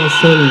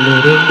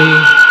சொல்லுறேன்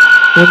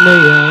உன்னை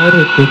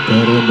யாருக்கு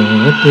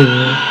தரமாட்டேன்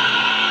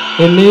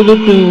என்னை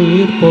விட்டு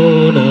உயிர்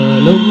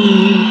போனாலும்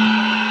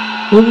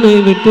உன்னை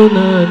விட்டு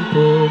நான்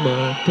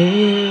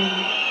போமாட்டேன்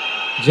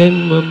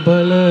ஜென்மம்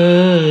பல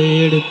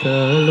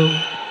எடுத்தாலும்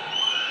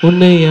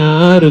உன்னை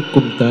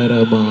யாருக்கும்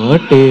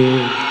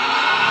தரமாட்டேன்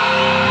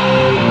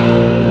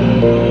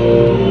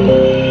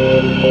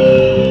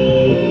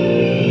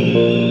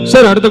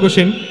சார் அடுத்த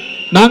கொஸ்டின்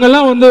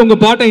நாங்கெல்லாம் வந்து உங்க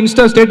பாட்டை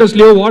இன்ஸ்டா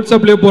ஸ்டேட்டஸ்லயோ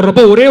வாட்ஸ்அப்லயோ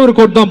போடுறப்போ ஒரே ஒரு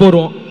கோட் தான்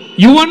போடுவோம்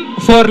யுவன்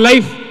ஃபார்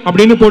லைஃப்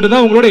அப்படின்னு போட்டு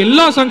தான் உங்களோட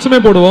எல்லா சாங்ஸுமே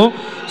போடுவோம்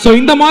ஸோ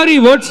இந்த மாதிரி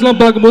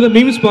வேர்ட்ஸ்லாம் பார்க்கும்போது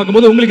மீம்ஸ்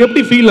பார்க்கும்போது உங்களுக்கு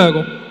எப்படி ஃபீல்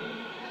ஆகும்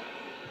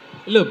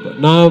இல்லை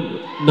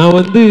நான்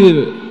வந்து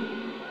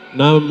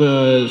நான்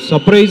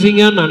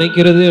சர்ப்ரைசிங்காக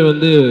நினைக்கிறது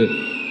வந்து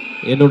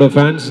என்னோட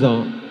ஃபேன்ஸ்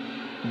தான்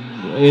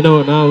ஏன்னா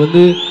நான்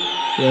வந்து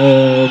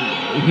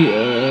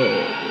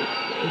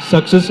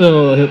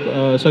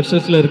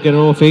சக்ஸஸில்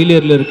இருக்கணும்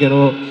ஃபெயிலியரில்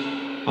இருக்கணும்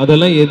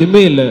அதெல்லாம்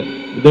எதுவுமே இல்லை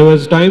there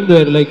was time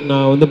there like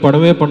நான் வந்து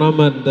படமே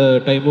பண்ணாமல் இருந்த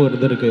டைமும்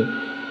இருந்திருக்கு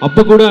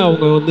அப்போ கூட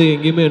அவங்க வந்து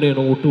எங்கேயுமே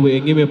என்னை விட்டு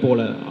எங்கேயுமே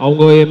போகல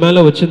அவங்க என்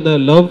மேலே வச்சுருந்த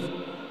லவ்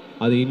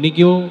அது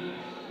இன்றைக்கும்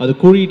அது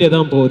கூடிகிட்டே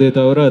தான் போகுதே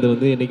தவிர அது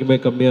வந்து என்றைக்குமே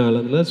கம்மியாக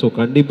ஆனதில்லை ஸோ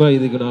கண்டிப்பாக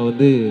இதுக்கு நான்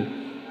வந்து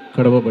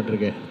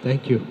கடமைப்பட்டிருக்கேன்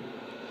தேங்க்யூ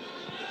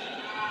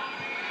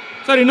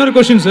சார் இன்னொரு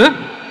கொஸ்டின் சார்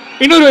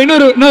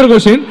இன்னொரு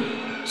கொஸ்டின்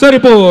சார்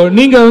இப்போ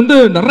நீங்கள் வந்து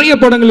நிறைய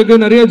படங்களுக்கு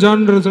நிறைய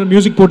ஜானர்ஸ்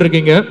மியூசிக்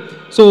போட்டிருக்கீங்க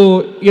ஸோ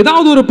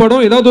ஏதாவது ஒரு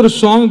படம் ஏதாவது ஒரு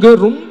சாங்கு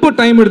ரொம்ப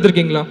டைம்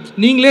எடுத்திருக்கீங்களா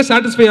நீங்களே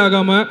சாட்டிஸ்ஃபை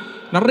ஆகாமல்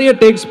நிறைய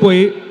டேக்ஸ்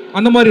போய்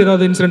அந்த மாதிரி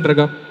ஏதாவது இன்சிடென்ட்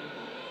இருக்கா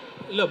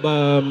இல்லை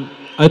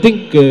ஐ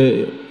திங்க்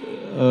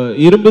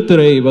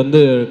இரும்புத்துறை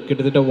வந்து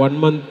கிட்டத்தட்ட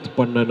 1 month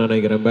பண்ண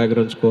நினைக்கிறேன்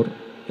பேக்ரவுண்ட் ஸ்கோர்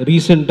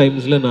ரீசெண்ட்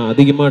டைம்ஸில் நான்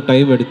அதிகமாக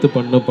டைம் எடுத்து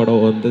பண்ண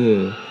படம் வந்து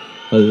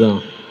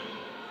அதுதான்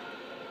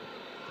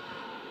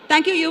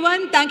Thank you,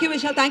 Yuvan. Thank you,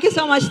 Vishal. Thank you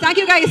so much. Thank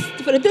you, guys.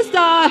 For this,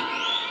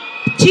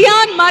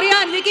 Chian, Maria,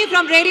 and Vicky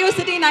from Radio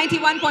City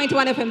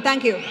 91.1 FM.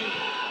 Thank you.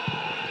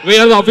 We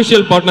are the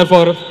official partner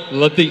for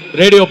Lati,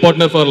 radio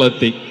partner for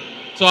Lati.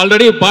 So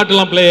already part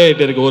lam play it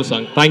irukku or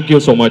song. Thank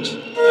you so much.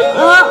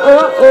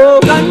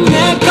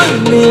 kanne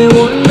kanne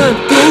onna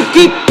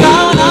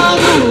thookittana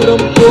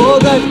dooram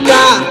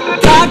pogatta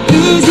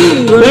kaatti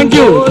jeevan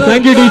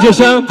thank you DJ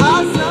Sham.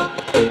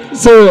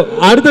 So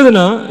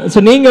அடுத்ததுன்னா so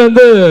நீங்கள்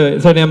வந்து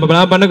so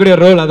நான் பண்ணக்கூடிய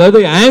role அதாவது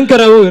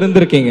ஆங்கராகவும்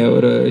இருந்திருக்கீங்க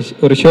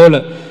ஒரு ஷோவில்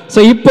so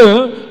இப்போ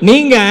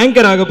நீங்கள்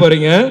ஆங்கர் ஆக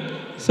போகிறீங்க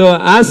ஸோ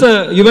ஆஸ் அ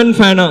யுவன்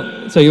ஃபேனா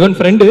ஸோ யுவன்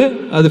ஃப்ரெண்டு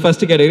அது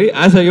first category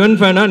as a Yuvan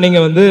ஃபேனா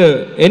நீங்கள் வந்து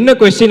என்ன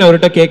கொஸ்டின்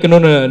அவர்கிட்ட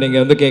கேட்கணும்னு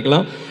நீங்கள் வந்து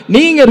கேட்கலாம்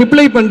நீங்கள்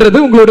ரிப்ளை பண்ணுறது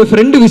உங்களோட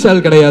ஃப்ரெண்டு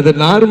விஷால் கிடையாது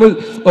நார்மல்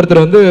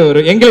ஒருத்தர் வந்து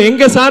ஒரு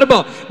எங்கள்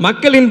சார்பாக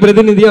மக்களின்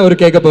பிரதிநிதியாக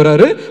அவர் கேட்க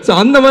போகிறாரு ஸோ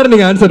அந்த மாதிரி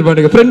நீங்கள் ஆன்சர்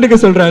பண்ணுங்க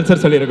ஃப்ரெண்டுக்கு சொல்கிற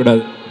ஆன்சர்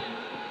சொல்லிடக்கூடாது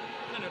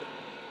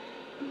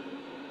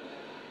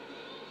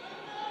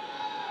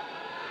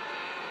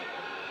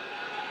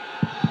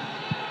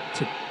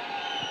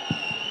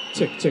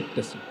செக்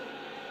டெஸ்ட்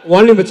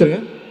வால்யூம் வச்சிருங்க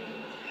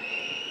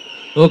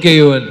ஓகே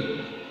யுவன்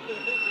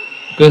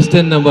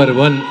கொஸ்டின் நம்பர்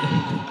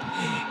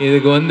 1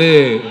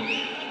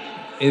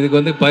 இதுக்கு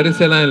வந்து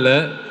பரிசெல்லாம் இல்லை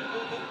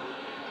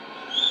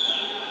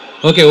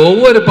ஓகே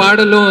ஒவ்வொரு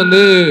பாடலும்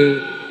வந்து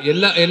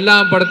எல்லா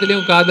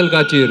படத்துலேயும் காதல்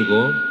காட்சி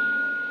இருக்கும்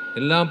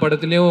எல்லா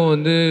படத்துலேயும்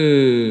வந்து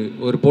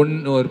ஒரு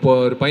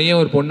பையன்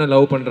ஒரு பொண்ணை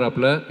லவ்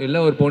பண்ணுறாப்புல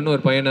இல்லை ஒரு பொண்ணு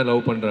ஒரு பையனை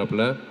லவ்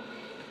பண்ணுறாப்புல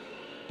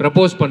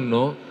ப்ரப்போஸ்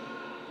பண்ணணும்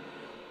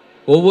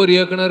ஒவ்வொரு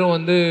இயக்குனரும்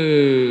வந்து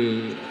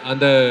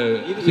அந்த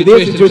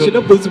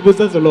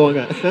புதுசா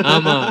சொல்லுவாங்க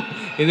ஆமா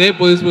இதே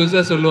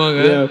புதுசா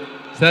சொல்லுவாங்க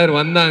சார்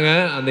வந்தாங்க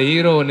அந்த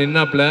ஹீரோ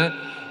நின்னாப்புல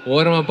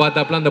ஓரமா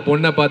பார்த்தாப்புல அந்த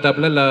பொண்ணை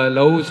பார்த்தாப்புல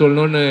லவ்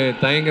சொல்லணும்னு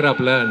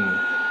தயங்குறாப்புல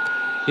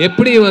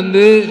எப்படி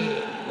வந்து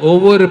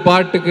ஒவ்வொரு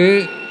பாட்டுக்கு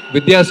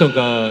வித்தியாசம்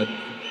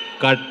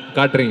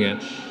காட்டுறீங்க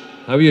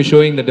how you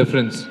showing the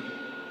difference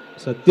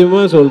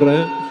சத்தியமா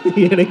சொல்றேன்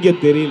எனக்கே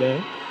தெரியல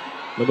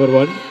நம்பர்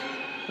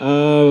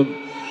 1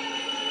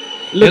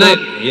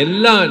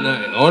 எல்லா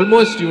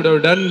almost you would have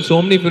done so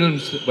many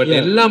films but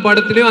எல்லா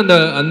படத்துலயும்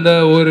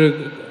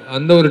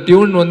அந்த ஒரு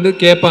டியூன் வந்து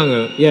கேட்பாங்க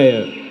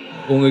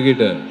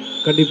உங்ககிட்ட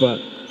கண்டிப்பா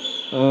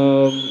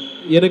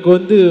எனக்கு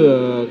வந்து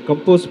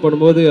கம்போஸ்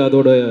பண்ணும்போது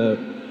அதோட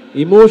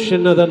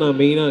இமோஷனை தான் நான்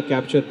மெயினாக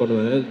கேப்சர்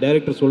பண்ணுவேன்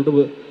டைரக்டர்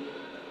சொல்கிற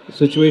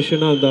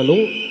சுச்சுவேஷனாக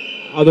இருந்தாலும்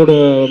அதோட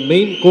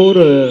மெயின்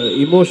கோர்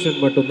இமோஷன்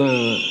மட்டும்தான்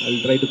I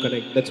try to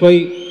connect that's why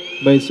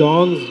my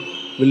songs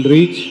will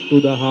reach to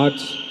the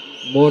hearts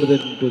more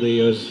than to the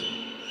ears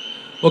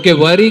okay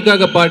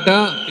வரிக்காக பாட்டா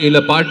இல்ல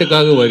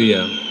பாட்டுக்காக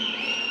வரியா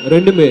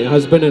ரெண்டுமே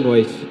ஹஸ்பண்ட் அண்ட்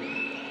வைஃப்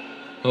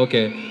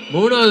ஓகே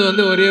மூணாவது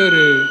வந்து ஒரே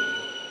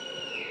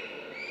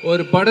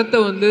ஒரு படத்தை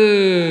வந்து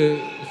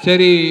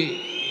சரி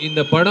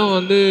இந்த படம்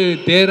வந்து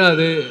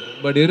தேராது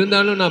பட்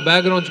இருந்தாலும் நான்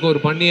பேக்ரவுண்ட்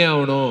ஸ்கோர் பண்ணியே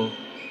ஆகணும்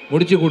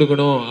முடிச்சு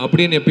கொடுக்கணும்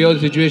அப்படின்னு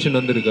எப்பயாவது சிச்சுவேஷன்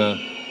வந்திருக்கா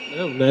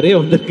நிறைய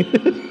வந்திருக்கு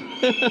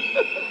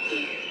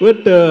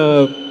பட்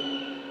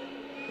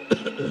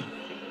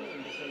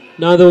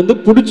நான் அதை வந்து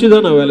பிடிச்சி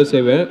தான் நான் வேலை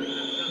செய்வேன்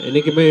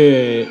என்றைக்குமே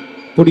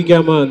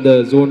பிடிக்காம அந்த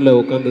ஜோனில்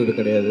உட்காந்தது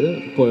கிடையாது.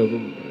 இப்போ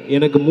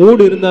எனக்கு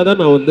மூடு இருந்தால் தான்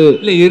நான் வந்து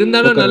இல்லை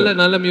இருந்தாலும்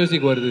நல்ல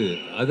மியூசிக் வருது,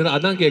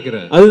 அதான்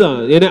கேட்குறேன். அதுதான்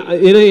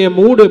ஏன்னா என்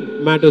மூடு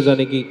மேட்டர்ஸ்.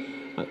 அன்னைக்கு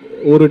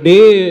ஒரு டே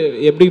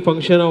எப்படி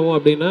ஃபங்க்ஷன் ஆகும்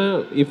அப்படின்னா,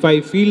 if I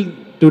feel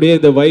today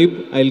the vibe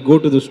I will go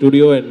to the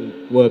studio and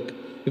work.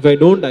 If I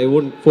don't I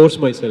won't force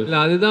my self.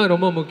 இல்லை அதுதான்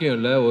ரொம்ப முக்கியம்.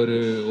 இல்லை ஒரு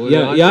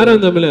யாராக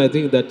இருந்தாலும் I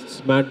think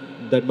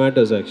that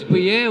matters actually.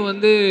 இப்போ ஏன்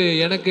வந்து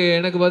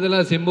எனக்கு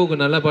பதிலாக சிம்புக்கு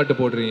நல்ல பாட்டு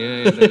போடுறீங்க?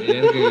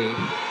 எனக்கு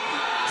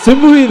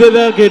சிம்பு இதை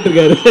தான்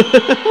கேட்டிருக்காரு.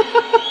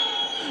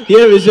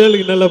 ஏன்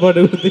விஷாலுக்கு நல்ல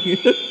பாட்டு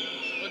கொடுத்தீங்க?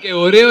 ஓகே,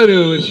 ஒரே ஒரு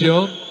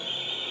விஷயம்.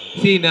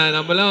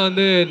 நம்மலாம்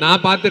வந்து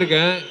நான்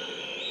பார்த்துருக்கேன்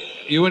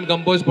யுவன்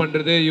கம்போஸ்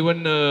பண்ணுறது.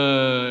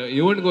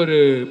 யுவனுக்கு ஒரு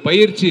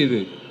பயிற்சி,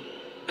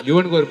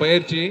 யுவனுக்கு ஒரு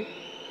பயிற்சி.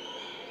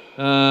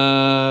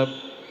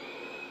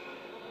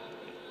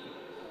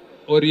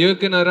 ஒரு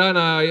இயக்குனராக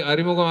நான்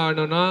அறிமுகம்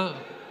ஆனோன்னா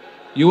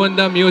யுவன்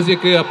தான்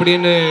மியூசிக்கு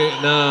அப்படின்னு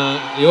நான்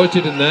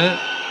யோசிச்சுட்டு இருந்தேன்.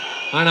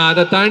 ஆனால்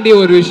அதை தாண்டி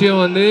ஒரு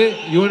விஷயம் வந்து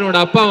யுவனோட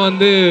அப்பா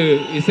வந்து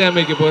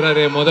இசையமைக்க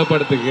போகிறாரு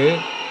படத்துக்கு,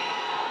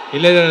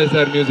 இளையராஜா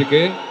சார்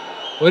மியூசிக்கு.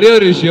 ஒரே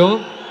ஒரு விஷயம்,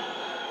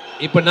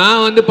 இப்போ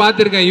நான் வந்து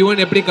பார்த்துருக்கேன்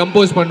யுவன் எப்படி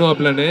கம்போஸ்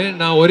பண்ணுவாப்லன்னு.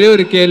 நான் ஒரே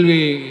ஒரு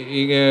கேள்வி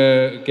இங்கே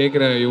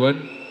கேட்குறேன்.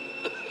 யுவன்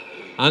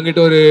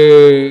அங்கிட்ட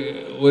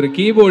ஒரு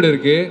கீபோர்டு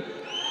இருக்குது,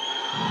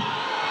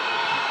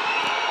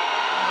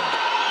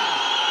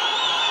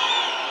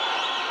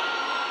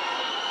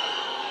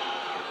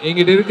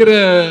 எங்கிட்ட இருக்கிற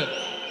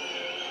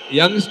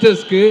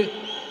யங்ஸ்டர்ஸ்க்கு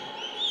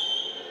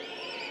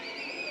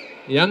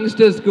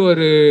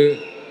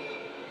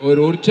ஒரு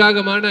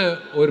உற்சாகமான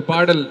ஒரு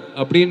பாடல்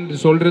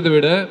அப்படின்னு சொல்றதை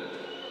விட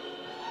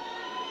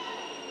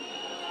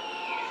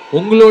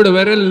உங்களோட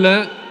விரல்ல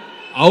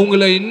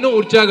அவங்கள இன்னும்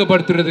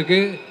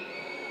உற்சாகப்படுத்துறதுக்கு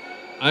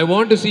I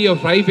want to see your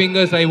 5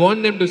 fingers. I want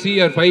them to see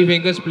your 5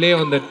 fingers play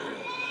on that.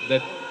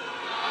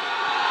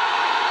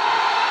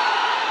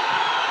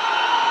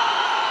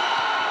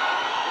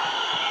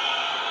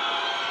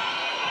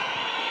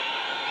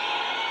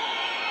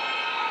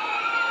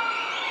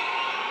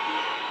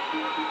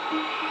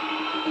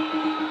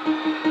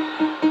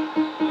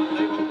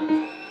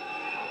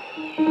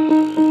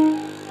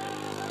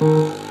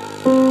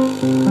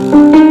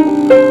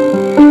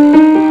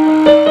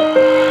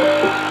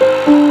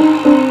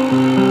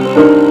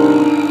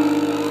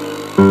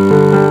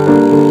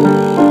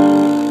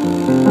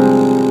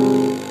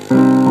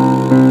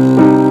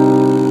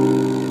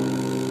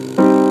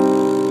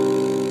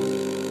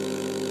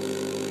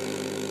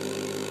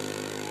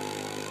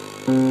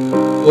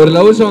 ஒரு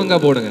லவ் சாங்கா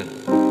போடுங்க.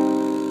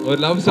 ஒரு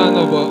லவ்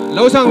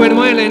சாங்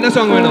வேணுமா இல்லை என்ன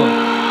சாங் வேணும்?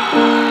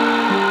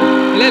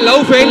 இல்லை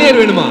லவ் ஃபெயிலியர்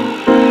வேணுமா?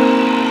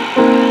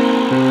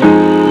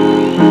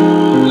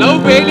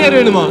 லவ் ஃபெயிலியர்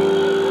வேணுமா?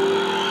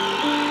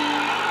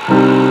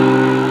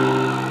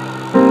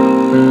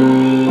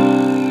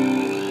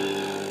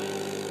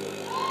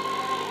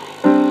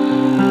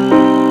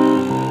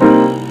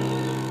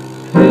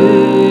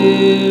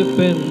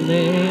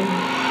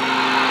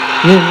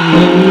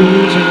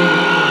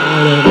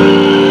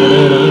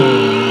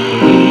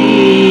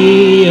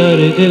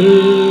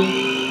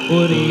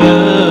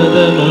 புரியாத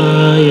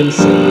மாயம்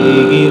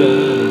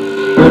செய்கிறாய்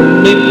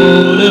உன்னை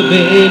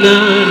போலவே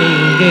நான்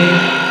இங்கே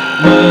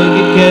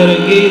மயங்கி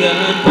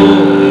கிறங்கிதான்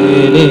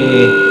போனேனே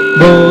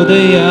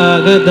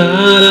போதையாக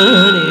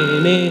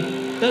தானேனே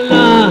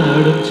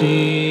தள்ளாடும்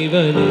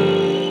ஜீவனே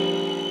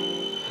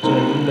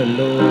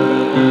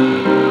ஜன்னலோரமாலே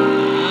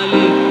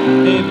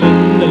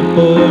மின்னல்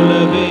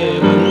போலவே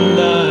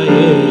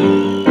வந்தாயே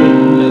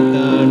என்னை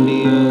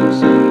தாண்டியோ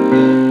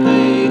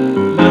சொர்க்கத்தை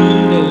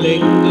மண்ணில்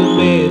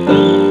எங்குமே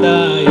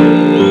தந்தாயே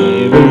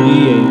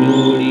வெளியை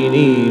மூடி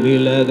நீ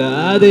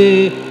விலகாதே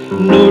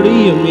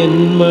நொடியும்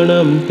என்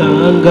மனம்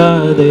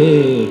தாங்காதே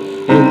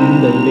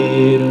எந்த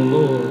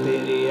நேரமோ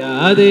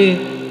தெரியாதே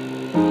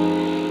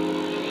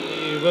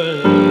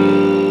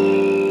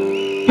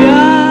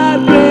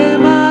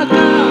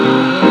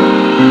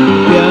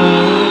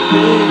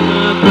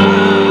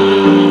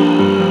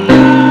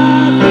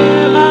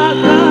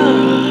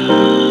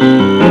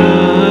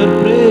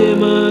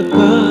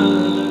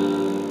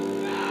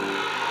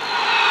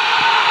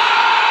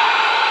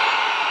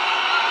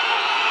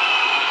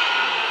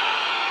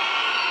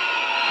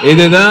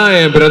இதுதான்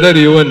என் பிரதர்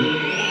யுவன்.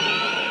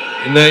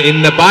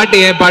 இந்த பாட்டு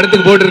என்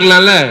படத்துக்கு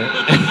போட்டிருக்கலாம்ல.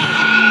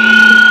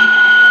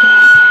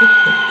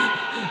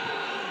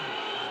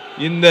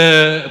 இந்த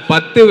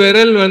 10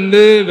 விரல்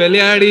வந்து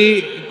விளையாடி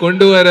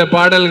கொண்டு வர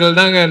பாடல்கள்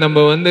தாங்க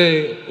நம்ம வந்து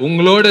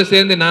உங்களோட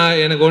சேர்ந்து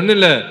எனக்கு ஒன்றும்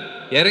இல்லை,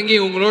 இறங்கி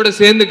உங்களோட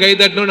சேர்ந்து கை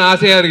தட்டணும்னு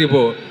ஆசையா இருக்கு.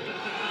 இப்போ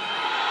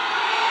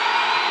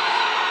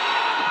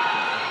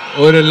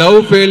ஒரு லவ்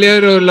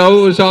ஃபெயிலியர், ஒரு லவ்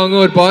சாங்,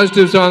 ஒரு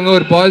பாசிட்டிவ் சாங்,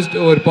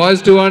 ஒரு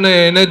பாசிட்டிவான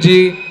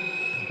எனர்ஜி,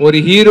 ஒரு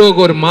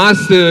ஹீரோக்கு ஒரு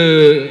மாஸ்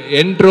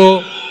என்ட்ரோ,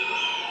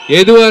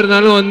 எதுவாக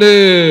இருந்தாலும் வந்து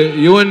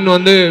யுவன்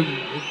வந்து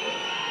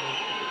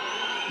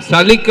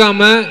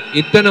சலிக்காம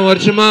இத்தனை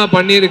வருஷமா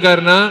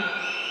பண்ணியிருக்காருன்னா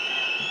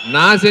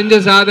நான் செஞ்ச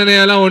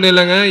சாதனையெல்லாம் ஒன்றும்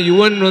இல்லைங்க.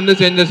 யுவன் வந்து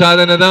செஞ்ச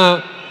சாதனை தான்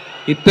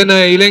இத்தனை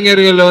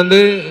இளைஞர்களை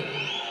வந்து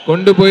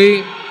கொண்டு போய்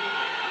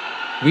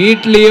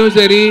வீட்லேயும்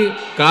சரி,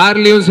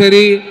 கார்லேயும்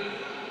சரி,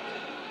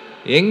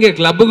 எங்கே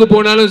கிளப்புக்கு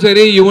போனாலும்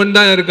சரி யுவன்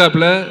தான்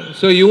இருக்காப்புல.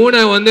 ஸோ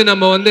யுவனை வந்து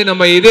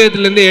நம்ம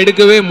இதயத்துலேருந்து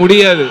எடுக்கவே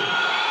முடியாது.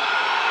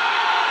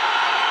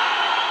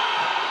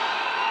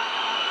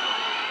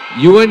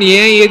 யுவன்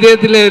ஏன்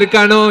இதயத்தில்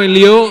இருக்கானோ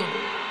இல்லையோ,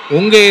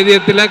 உங்கள்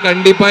இதயத்தில்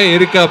கண்டிப்பாக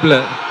இருக்காப்புல.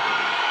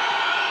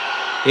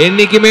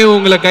 என்னைக்குமே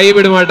உங்களை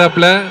கைவிட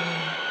மாட்டாப்புல.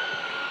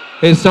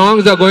 His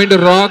songs are going to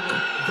rock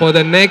for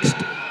the next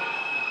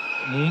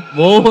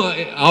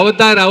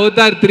Avatar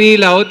 3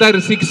 இல்ல Avatar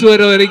 6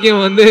 வர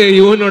வரைக்கும் வந்து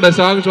யுவனோட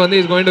சாங்ஸ் வந்து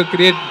is going to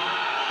create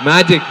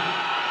magic.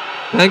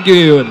 Thank you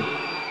Yuvan.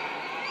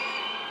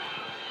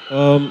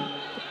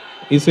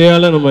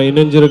 இசையால் நம்ம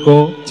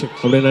இணைஞ்சிருக்கோம்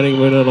அப்படின்னு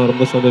நினைக்கும் போது நான்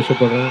ரொம்ப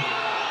சந்தோஷப்படுறேன்.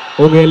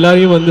 உங்கள்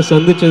எல்லாரையும் வந்து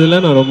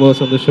சந்திச்சதில் நான் ரொம்ப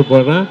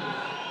சந்தோஷப்படுறேன்.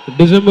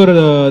 டிசம்பர்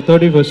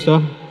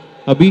 31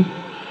 அபி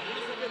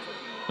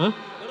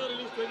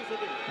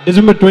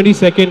டிசம்பர்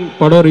 22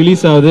 படம்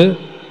ரிலீஸ் ஆகுது.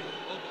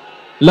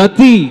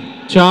 லத்தி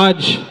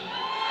சார்ஜ்,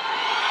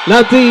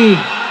 லத்தி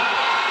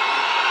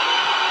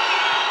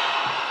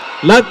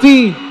லத்தி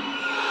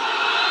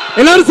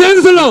எல்லாரும்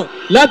சேர்ந்து சொல்லும்,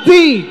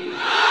 லத்தி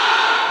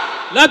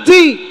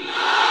லத்தி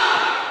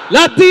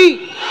லத்தி.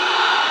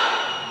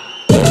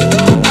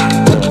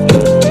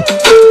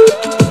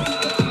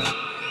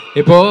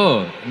 இப்போ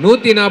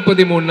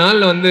 143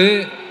 நாள் வந்து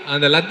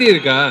அந்த லத்தி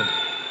இருக்கா?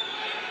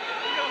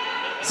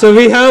 So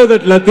we have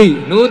that lathi.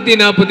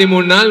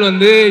 143 நாள்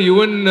வந்து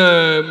யுவன்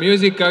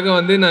மியூசிக்காக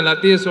வந்து நான்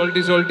லத்தியை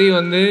சொல்லிட்டு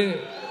வந்து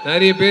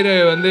நிறைய பேர்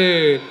வந்து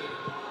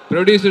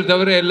ப்ரொடியூசர்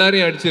தவிர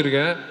எல்லாரையும்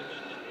அடிச்சிருக்கேன்.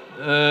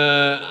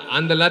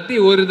 அந்த லத்தி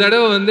ஒரு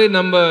தடவை வந்து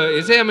நம்ம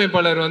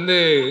இசையமைப்பாளர் வந்து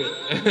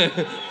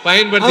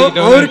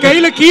பயன்படுத்திக்கிட்டோம். அவர்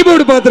கையில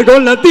கீபோர்டு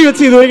பார்த்துருக்கோம், லத்தி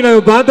வச்சு இது வரைக்கும்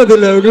நாங்கள் பார்த்தது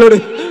இல்லை. உங்களோட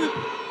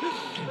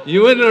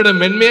யுவனோட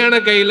மென்மையான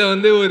கையில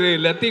வந்து ஒரு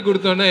லத்தி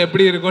கொடுத்தோன்னா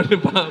எப்படி இருக்கும்னு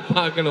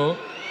பார்க்கணும்.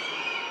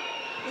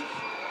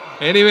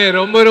 எனிவே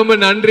ரொம்ப ரொம்ப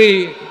நன்றி.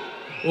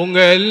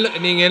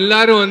 நீங்க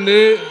எல்லாரும் வந்து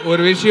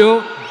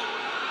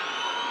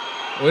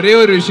ஒரே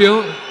ஒரு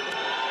விஷயம்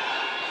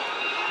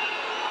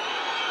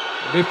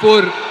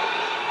பிஃபோர்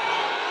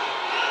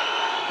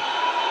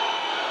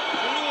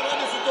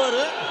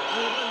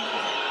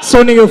ஸோ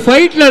நீங்க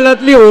ஃபைட்ல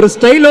எல்லாத்துலயும் ஒரு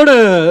ஸ்டைலோட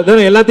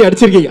தானே எல்லாத்தையும்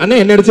அடிச்சிருக்கீங்க.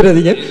 அண்ணா என்ன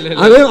அடிச்சிடாதீங்க,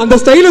 அது அந்த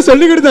ஸ்டைல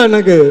சொல்லி கொடுத்தா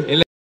எனக்கு.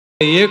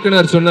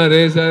 இயக்குனர் சொன்னாரு,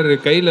 சார்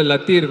கையில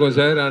லத்தி இருக்கும்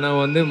சார், ஆனா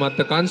வந்து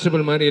மற்ற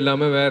கான்ஸ்டபிள் மாதிரி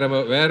இல்லாம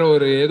வேற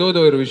ஒரு ஏதோ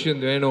ஒரு விஷயம்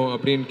வேணும்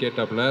அப்படின்னு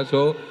கேட்டாப்ல. ஸோ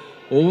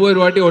ஒவ்வொரு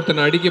வாட்டி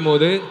ஒருத்தனை அடிக்கும்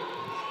போது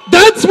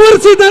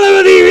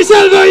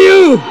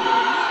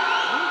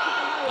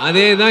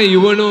அதே தான்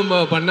யுவனும்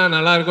பண்ணா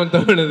நல்லா இருக்கும்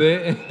தோணுது.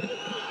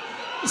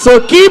 ஸோ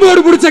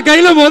கீபோர்டு பிடிச்ச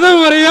கையில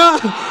முறையா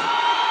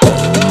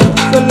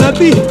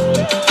லத்தி.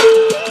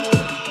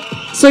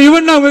 ஸோ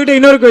ஈவன் நான் உங்ககிட்ட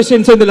இன்னொரு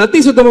கொஸ்டின். ஸோ இந்த லத்தி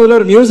சுத்தம் போதில்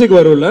ஒரு மியூசிக்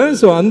வரும்ல,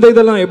 ஸோ அந்த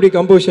இதெல்லாம் எப்படி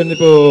கம்போசிஷன்,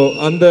 இப்போ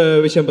அந்த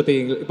விஷயம் பற்றி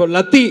இப்போ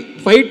லத்தி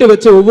ஃபைட்டு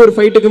வச்சு ஒவ்வொரு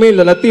ஃபைட்டுக்குமே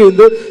இந்த லத்தி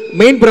வந்து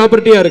மெயின்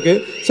ப்ராப்பர்ட்டியாக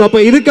இருக்குது. ஸோ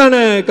அப்போ இதுக்கான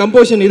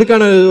கம்போசிஷன்,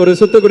 இதுக்கான ஒரு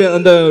சுத்தக்கூடிய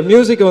அந்த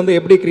மியூசிக்கை வந்து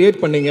எப்படி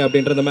கிரியேட் பண்ணீங்க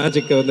அப்படின்ற அந்த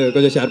மேஜிக்கை வந்து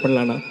கொஞ்சம் ஷேர்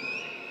பண்ணலாம்னா?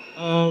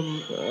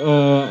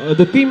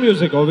 அது தீம்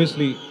மியூசிக்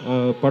ஆப்வியஸ்லி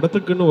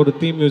படத்துக்குன்னு ஒரு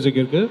தீம்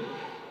மியூசிக் இருக்குது,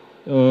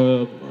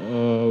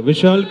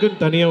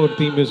 விஷாலுக்குன்னு தனியாக ஒரு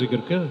தீம் மியூசிக்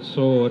இருக்குது.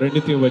 ஸோ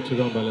ரெண்டுத்தையும் வச்சு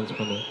தான் பேலன்ஸ்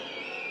பண்ணுவோம்.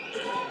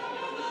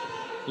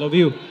 Love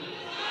you.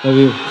 Love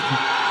you.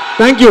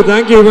 Thank you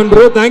even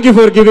bro. Thank you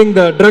for giving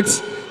the drugs.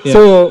 Yeah.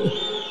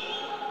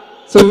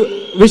 So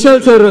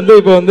Vishal sir வந்து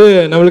இப்போ வந்து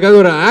நம்மளுக்காக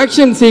ஒரு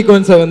ஆக்ஷன்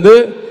சீக்வன்ஸை வந்து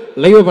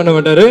லைவ் பண்ண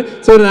மாட்டாரு.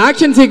 ஸோ இந்த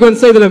ஆக்ஷன்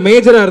சீக்வன்ஸ் தான் இதில்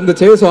மேஜராக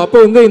இருந்துச்சு. ஸோ அப்போ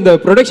வந்து இந்த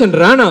ப்ரொடக்ஷன்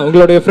ராணா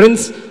உங்களுடைய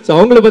ஃப்ரெண்ட்ஸ், ஸோ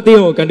அவங்கள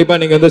பற்றியும் கண்டிப்பாக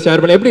நீங்கள் வந்து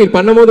ஷேர் பண்ணி, எப்படி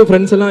பண்ணும்போது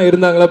ஃப்ரெண்ட்ஸ் எல்லாம்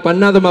இருந்தாங்களா,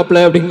 பண்ணாத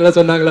மாப்பிள்ள அப்படின்லாம்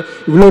சொன்னாங்களா,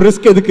 இவ்வளோ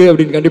ரிஸ்க் எதுக்கு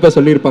அப்படின்னு கண்டிப்பாக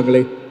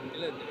சொல்லியிருப்பாங்களே?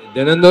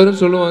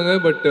 தினந்தோறும் சொல்லுவாங்க.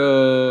 பட்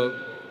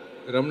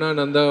ரம்னா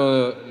நந்தா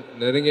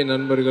நெருங்கிய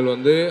நண்பர்கள்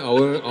வந்து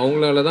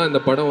அவங்களால தான் இந்த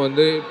படம்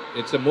வந்து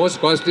it's a most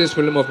costliest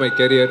film of my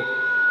career.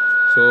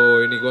 So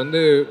இன்னைக்கு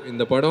வந்து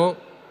இந்த படம்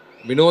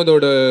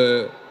வினோதோட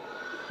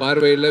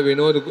பார்வையில்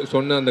வினோத்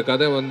சொன்ன அந்த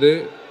கதை வந்து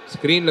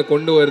ஸ்க்ரீனில்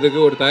கொண்டு வரதுக்கு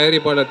ஒரு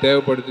தயாரிப்பாளர்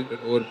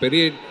ஒரு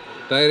பெரிய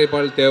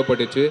தயாரிப்பாளர்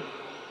தேவைப்பட்டுச்சு.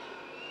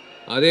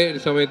 அதே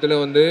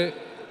சமயத்தில் வந்து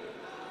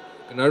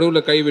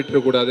நடுவில் கை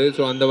விட்டுறக்கூடாது.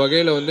 ஸோ அந்த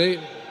வகையில் வந்து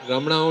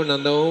ரமணாவும்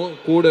நந்தாவும்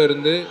கூட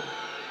இருந்து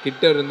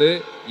கிட்ட இருந்து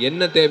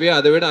என்ன தேவையோ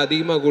அதை விட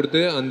அதிகமாக கொடுத்து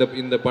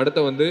இந்த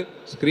படத்தை வந்து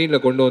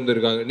ஸ்க்ரீனில் கொண்டு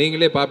வந்திருக்காங்க.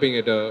 நீங்களே பார்ப்பீங்க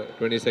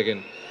 20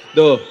 செகண்ட்.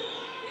 தோ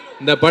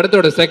இந்த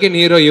படத்தோட செகண்ட்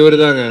ஹீரோ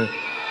இவர் தாங்க.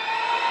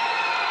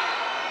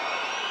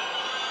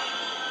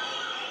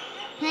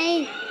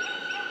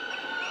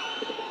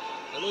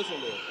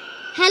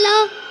 ஹலோ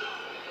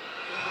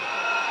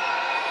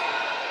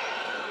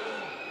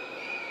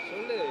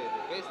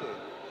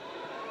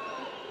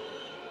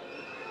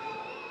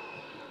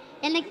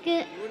எனக்கு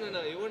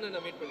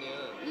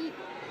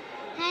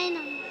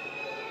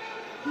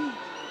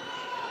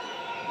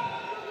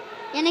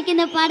எனக்கு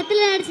இந்த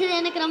படத்தில் நடிச்சது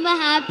எனக்கு ரொம்ப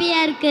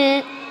ஹாப்பியாக இருக்கு.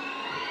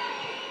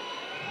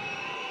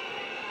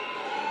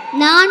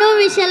 நானும்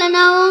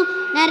விஷாலனாவும்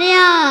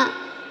நிறையா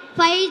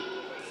ஃபைட்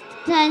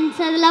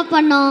ஸ்டன்ஸ் அதெல்லாம்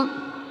பண்ணோம்.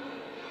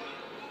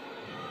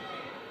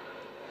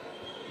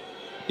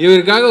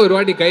 இவருக்காக ஒரு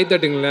வாட்டி கை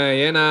தட்டுங்களேன்.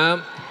 ஏன்னா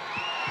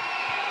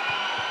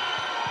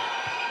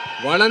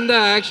வளர்ந்த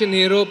ஆக்ஷன்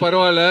ஹீரோ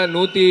பரவாயில்ல,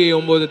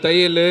 109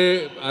 தையல்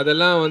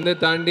அதெல்லாம் வந்து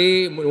தாண்டி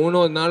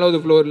 4வது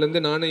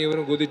ஃப்ளோர்லேருந்து நானும்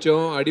இவரும்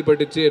குதித்தோம்,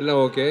 அடிபட்டுச்சு,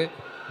 எல்லாம் ஓகே.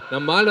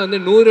 நம்ம ஆள் வந்து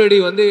 100 அடி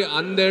வந்து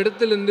அந்த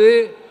இடத்துலேருந்து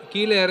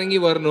கீழே இறங்கி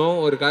வரணும்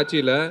ஒரு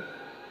காட்சியில்.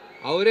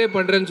 அவரே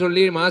பண்ணுறேன்னு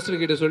சொல்லி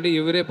மாஸ்டர்கிட்ட சொல்லி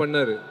இவரே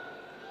பண்ணார்.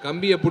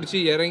 கம்பியை பிடிச்சி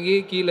இறங்கி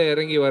கீழே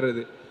இறங்கி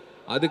வர்றது.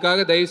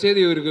 அதுக்காக தயவுசெய்து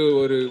இவருக்கு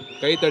ஒரு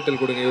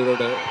கைத்தட்டல் கொடுங்க.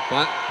 இவரோட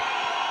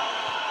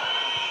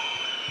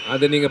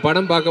அதை நீங்கள்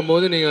படம்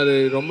பார்க்கும்போது நீங்கள் அது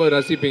ரொம்ப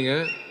ரசிப்பீங்க.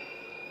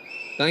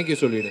 தேங்க்யூ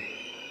சொல்லிவிடு.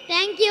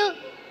 தேங்க்யூ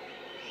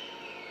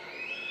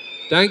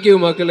தேங்க்யூ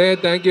மக்களே,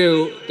 தேங்க்யூ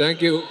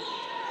தேங்க்யூ.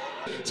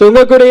 ஸோ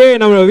உங்கள் கூடயே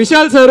நம்ம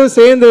விஷால் சாரும்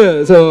சேர்ந்து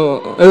ஸோ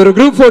ஒரு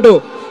குரூப்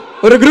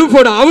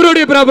ஃபோட்டோ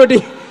அவருடைய property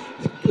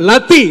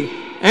lathi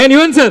and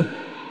Yuvan sir.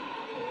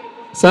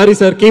 Sorry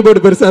sir,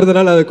 keyboard பெருசாக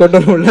இருந்தனால அதை கொண்டு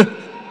வர முடியல.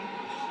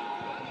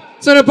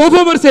 ஸோ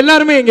பெர்ஃபார்மர்ஸ்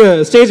எல்லாருமே இங்கே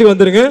ஸ்டேஜுக்கு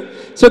வந்துருங்க.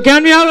 So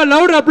can we have a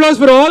loud applause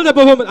for all the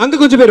performer. அங்கே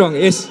கொஞ்சம் பேர் வாங்க.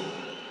 எஸ்,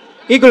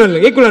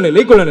 ஈக்குவலான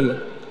இல்லை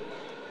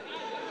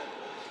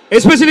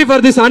எஸ்பெஷலி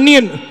ஃபார் திஸ்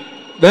அன்னியன்.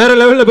 வேற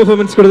லெவலில்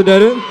பெர்ஃபார்மன்ஸ்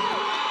கொடுத்துட்டாரு.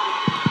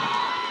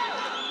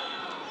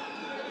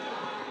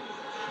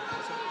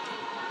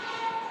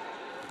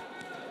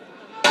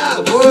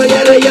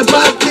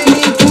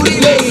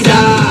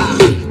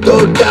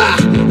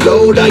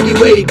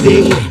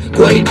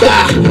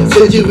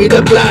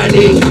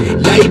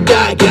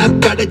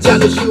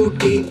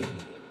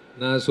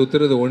 நான்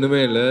சுத்துறது ஒண்ணுமே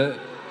இல்லை,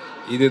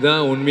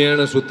 இதுதான்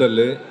உண்மையான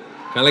சுத்தல்.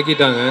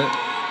 கலக்கிட்டாங்க.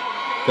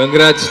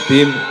 கங்க்ராட்ஸ்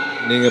டீம்,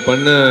 நீங்கள்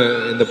பண்ண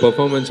இந்த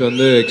பெர்ஃபார்மன்ஸ்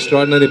வந்து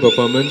extraordinary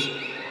performance.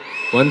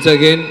 Once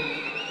again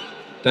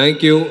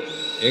thank you.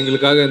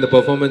 எங்களுக்காக இந்த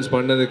பெர்ஃபார்மன்ஸ்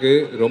பண்ணதுக்கு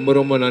ரொம்ப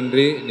ரொம்ப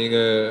நன்றி.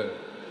 நீங்கள்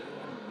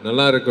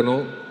நல்லா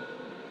இருக்கணும்.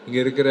 இங்கே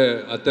இருக்கிற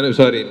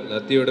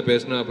லத்தியோட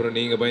பேசினா அப்புறம்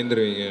நீங்கள்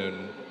பயந்துருவீங்க.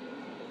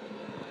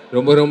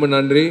 ரொம்ப ரொம்ப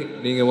நன்றி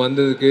நீங்கள்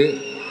வந்ததுக்கு.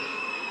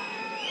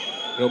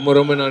 ரொம்ப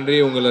ரொம்ப நன்றி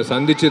உங்களை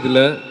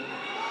சந்திச்சதில்.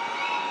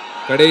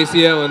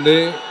 கடைசியாக வந்து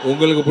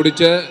உங்களுக்கு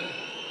பிடிச்ச,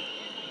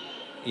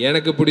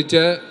 எனக்கு பிடிச்ச,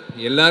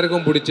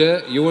 எல்லாருக்கும் பிடிச்ச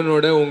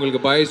யுவனோட உங்களுக்கு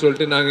பாய்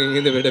சொல்லிட்டு நாங்கள்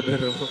இங்கேருந்து விட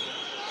பெறுறோம்.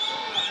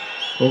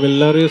 உங்கள்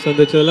எல்லாரையும்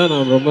சந்திச்சதில்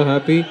நான் ரொம்ப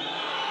ஹாப்பி.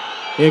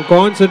 என்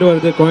கான்சர்ட்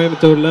வருது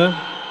கோயம்புத்தூரில்.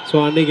 ஸோ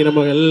அன்றைக்கி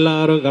நம்ம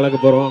எல்லாரும் கலக்க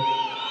போகிறோம்.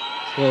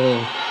 So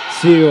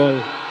see you all.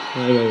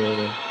 Bye bye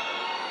bye.